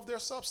to him of their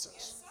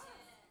substance.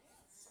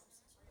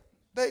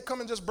 They come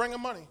and just bring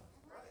him money.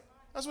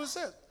 That's what it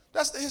said.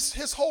 That's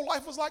his whole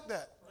life was like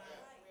that.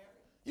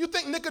 You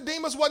think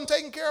Nicodemus wasn't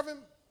taking care of him?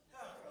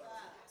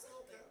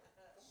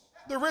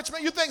 The rich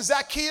man, you think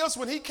Zacchaeus,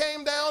 when he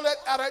came down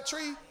out of that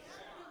tree,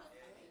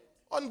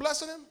 wasn't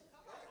blessing him?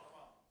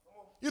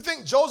 You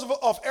think Joseph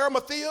of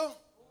Arimathea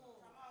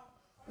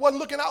wasn't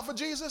looking out for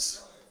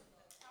Jesus?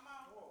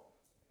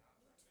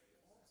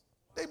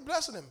 They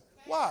blessing him.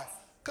 Why?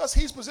 Because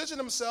he's positioned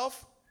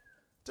himself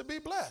to be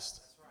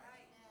blessed.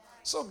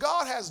 So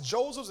God has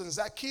Josephs and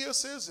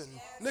Zacchaeuses and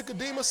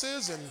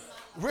Nicodemuses and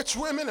rich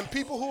women and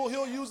people who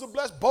he'll use to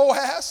bless.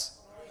 Boaz.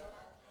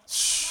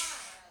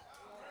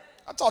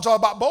 I taught y'all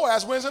about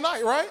Boaz Wednesday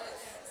night, right?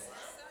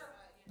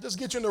 Just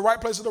get you in the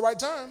right place at the right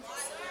time.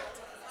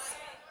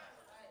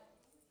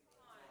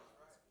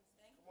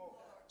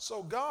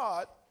 So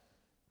God,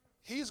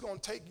 he's going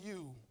to take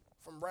you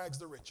from rags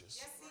to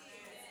riches.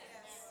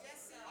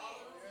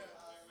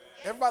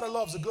 Everybody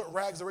loves a good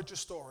rags to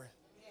riches story.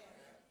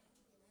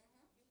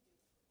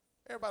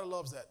 Everybody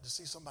loves that, to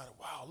see somebody,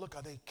 wow, look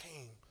how they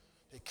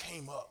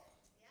came up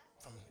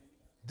from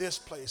this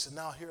place and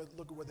now here,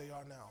 look at where they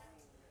are now.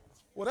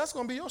 Well, that's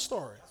going to be your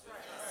story.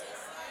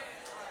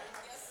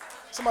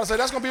 Somebody say,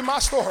 that's going to be my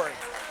story.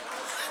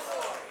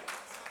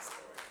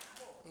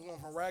 I'm going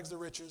from rags to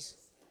riches,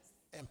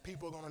 and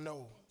people are going to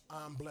know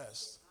I'm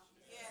blessed.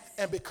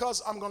 And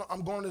because I'm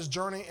going this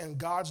journey and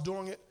God's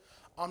doing it,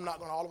 I'm not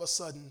going to all of a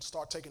sudden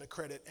start taking the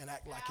credit and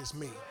act like it's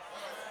me.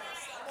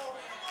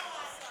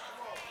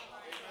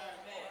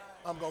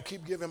 I'm going to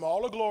keep giving him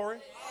all the glory.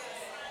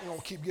 I'm going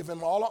to keep giving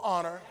him all the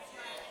honor.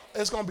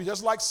 It's going to be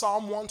just like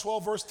Psalm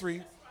 112, verse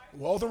 3.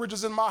 Wealth and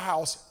riches in my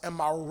house, and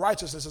my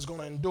righteousness is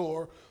going to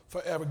endure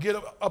forever. Get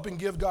up and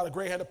give God a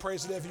great hand of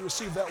praise today if you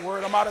receive that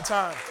word. I'm out of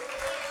time.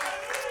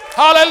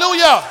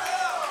 Hallelujah.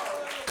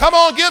 Come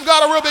on, give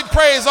God a real big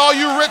praise. All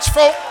you rich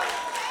folk,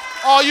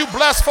 all you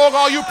blessed folk,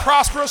 all you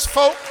prosperous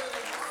folk.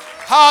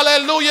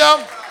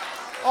 Hallelujah.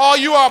 All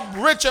you are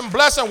rich and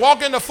blessed and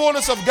walk in the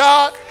fullness of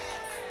God.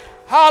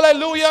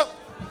 Hallelujah.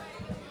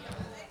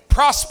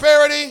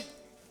 Prosperity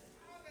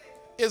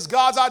is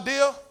God's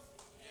idea.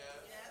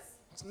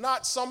 It's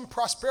not some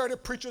prosperity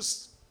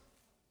preacher's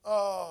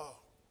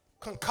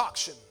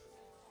concoction.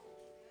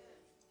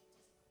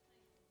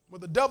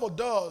 What the devil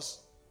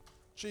does,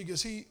 he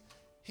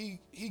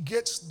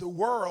gets the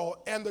world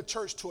and the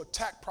church to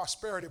attack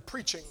prosperity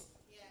preaching.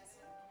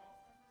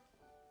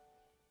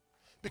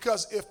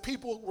 Because if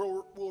people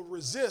will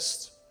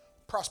resist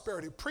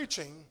prosperity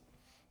preaching,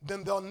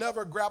 then they'll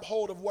never grab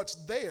hold of what's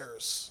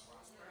theirs,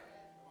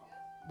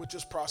 which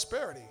is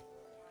prosperity.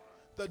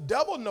 The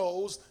devil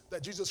knows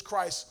that Jesus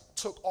Christ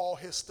took all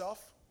his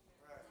stuff.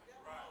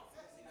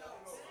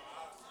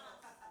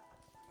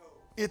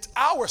 It's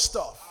our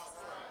stuff.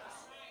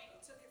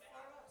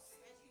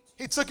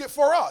 He took it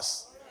for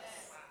us.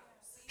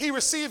 He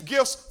received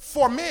gifts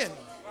for men,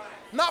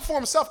 not for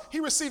himself. He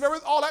received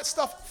all that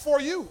stuff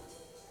for you.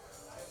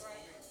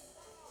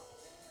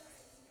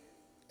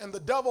 And the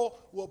devil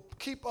will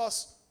keep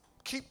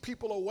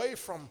people away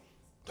from,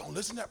 don't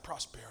listen to that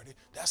prosperity.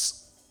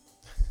 That's,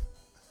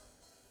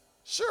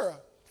 sure,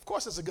 of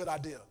course it's a good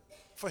idea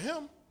for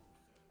him.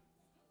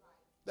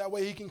 That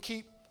way he can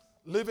keep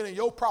living in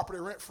your property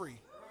rent-free.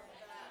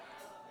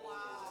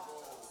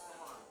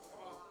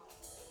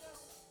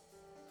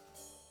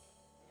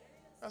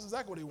 That's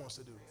exactly what he wants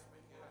to do.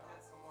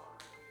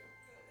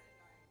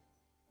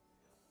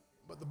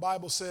 But the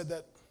Bible said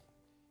that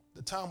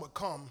the time would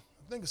come,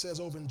 I think it says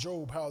over in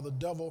Job, how the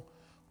devil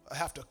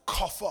have to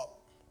cough up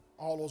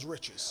all those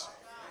riches.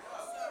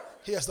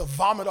 He has to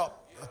vomit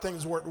up. I think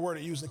is the word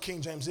he used in the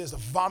King James is to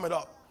vomit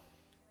up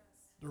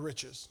the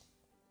riches.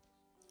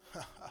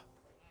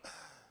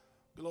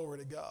 Glory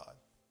to God.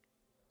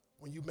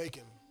 When you make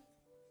him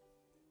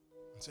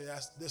and say,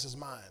 this is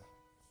mine.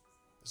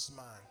 This is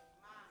mine.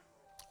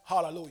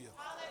 Hallelujah.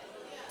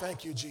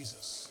 Thank you,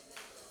 Jesus.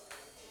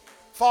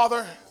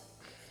 Father,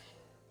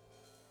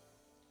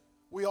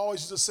 we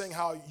always used to sing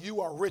how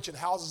you are rich in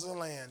houses and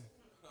land.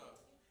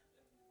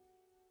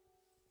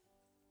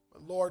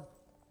 But Lord,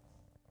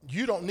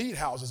 you don't need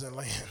houses and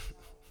land.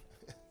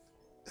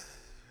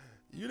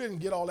 You didn't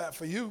get all that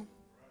for you.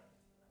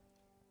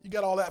 You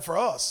got all that for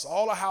us.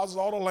 All the houses,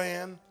 all the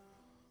land,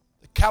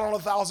 the cattle on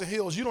 1,000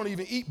 hills. You don't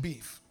even eat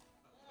beef.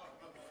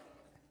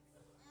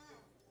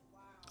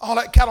 All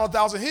that cattle on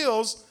 1,000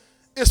 hills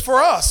is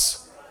for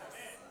us.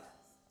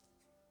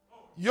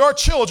 Your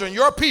children,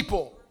 your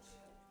people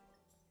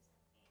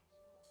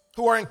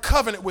who are in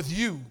covenant with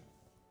you.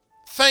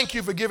 Thank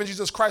you for giving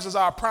Jesus Christ as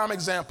our prime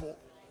example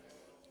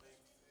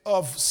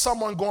of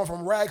someone going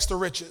from rags to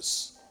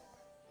riches.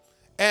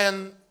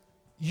 And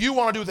you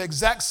want to do the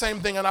exact same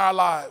thing in our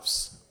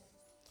lives.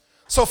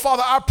 So,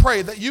 Father, I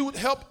pray that you would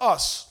help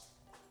us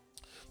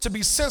to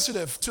be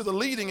sensitive to the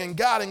leading and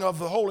guiding of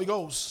the Holy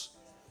Ghost,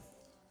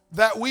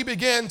 that we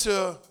begin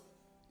to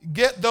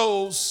get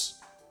those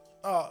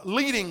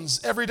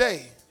leadings every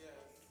day.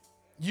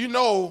 You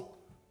know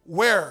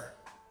where,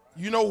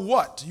 you know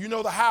what, you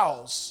know the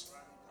hows.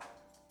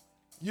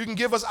 You can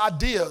give us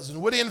ideas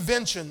and witty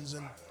inventions.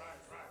 And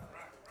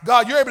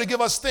God, you're able to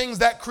give us things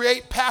that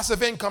create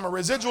passive income or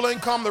residual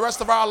income the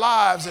rest of our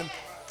lives. And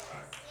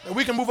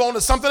we can move on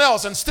to something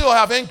else and still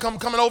have income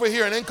coming over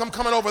here and income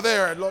coming over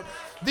there. Lord,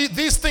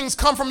 these things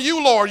come from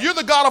you, Lord. You're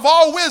the God of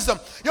all wisdom.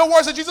 Your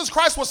word said Jesus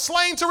Christ was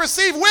slain to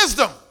receive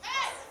wisdom.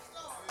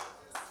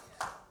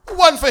 It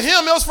wasn't for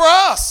him, it was for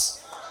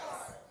us.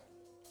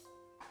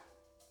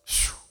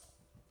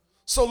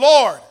 So,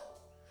 Lord,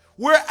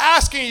 we're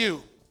asking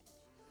you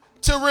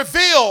to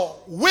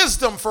reveal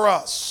wisdom for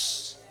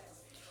us.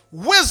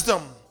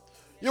 Wisdom.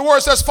 Your word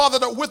says, Father,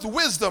 that with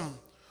wisdom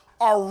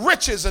are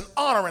riches and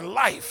honor and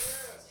life.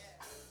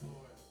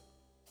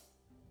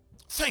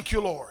 Thank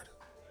you, Lord.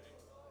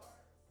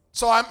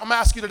 So I'm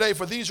asking you today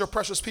for these, your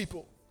precious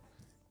people,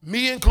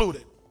 me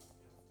included,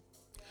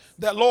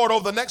 that, Lord,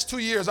 over the next 2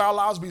 years, our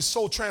lives be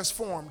so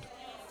transformed.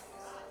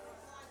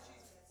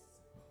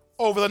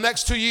 Over the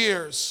next 2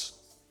 years,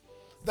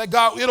 that,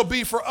 God, it'll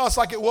be for us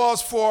like it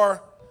was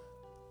for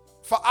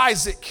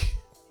Isaac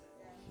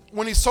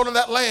when he sold in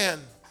that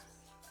land.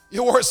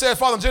 Your word said,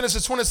 Father, in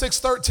Genesis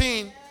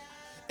 26:13,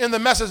 in the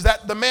message,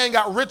 that the man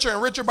got richer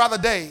and richer by the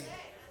day.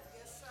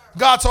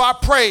 God, so I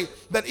pray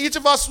that each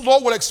of us,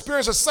 Lord, will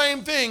experience the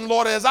same thing,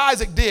 Lord, as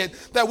Isaac did,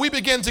 that we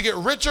begin to get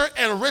richer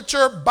and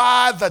richer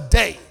by the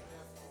day.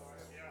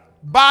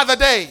 By the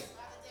day.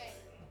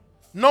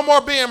 No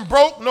more being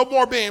broke, no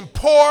more being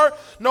poor,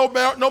 no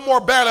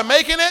more barely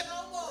making it.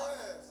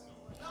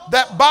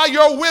 That by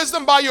your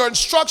wisdom, by your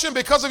instruction,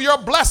 because of your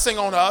blessing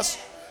on us,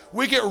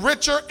 we get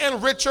richer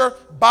and richer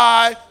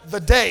by the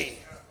day.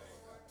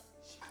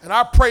 And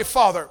I pray,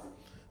 Father,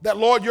 that,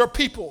 Lord, your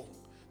people,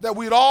 that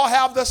we'd all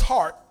have this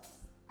heart,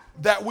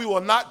 that we will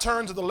not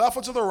turn to the left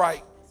or to the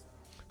right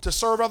to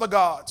serve other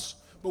gods,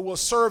 but will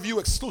serve you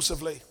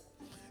exclusively.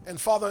 And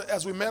Father,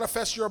 as we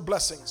manifest your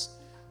blessings,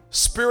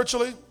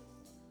 spiritually,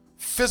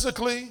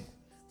 physically,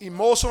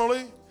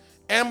 emotionally,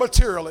 and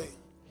materially,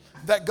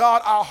 that,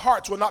 God, our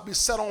hearts will not be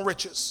set on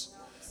riches,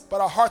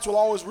 but our hearts will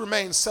always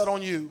remain set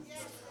on you,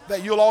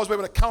 that you'll always be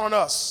able to count on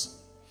us.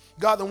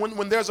 God, that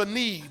when there's a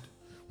need,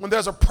 when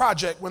there's a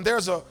project, when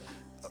there's an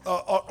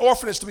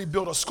orphanage to be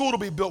built, a school to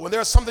be built, when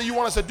there's something you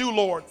want us to do,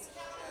 Lord,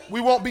 we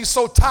won't be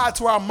so tied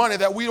to our money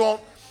that we don't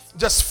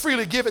just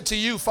freely give it to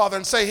you, Father,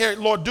 and say, here,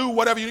 Lord, do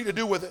whatever you need to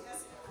do with it.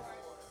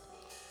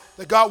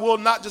 That, God, will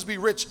not just be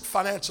rich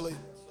financially,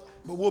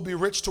 but we'll be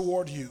rich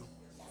toward you.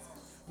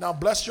 Now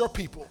bless your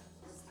people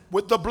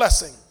with the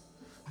blessing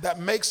that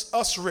makes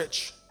us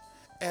rich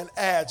and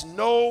adds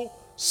no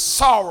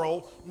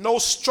sorrow, no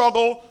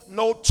struggle,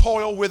 no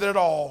toil with it at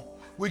all.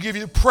 We give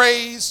you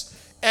praise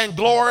and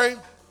glory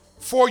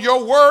for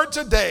your word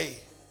today.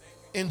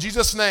 In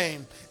Jesus'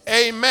 name,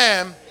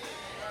 amen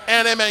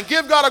and amen.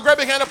 Give God a great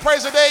big hand of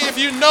praise today if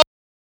you know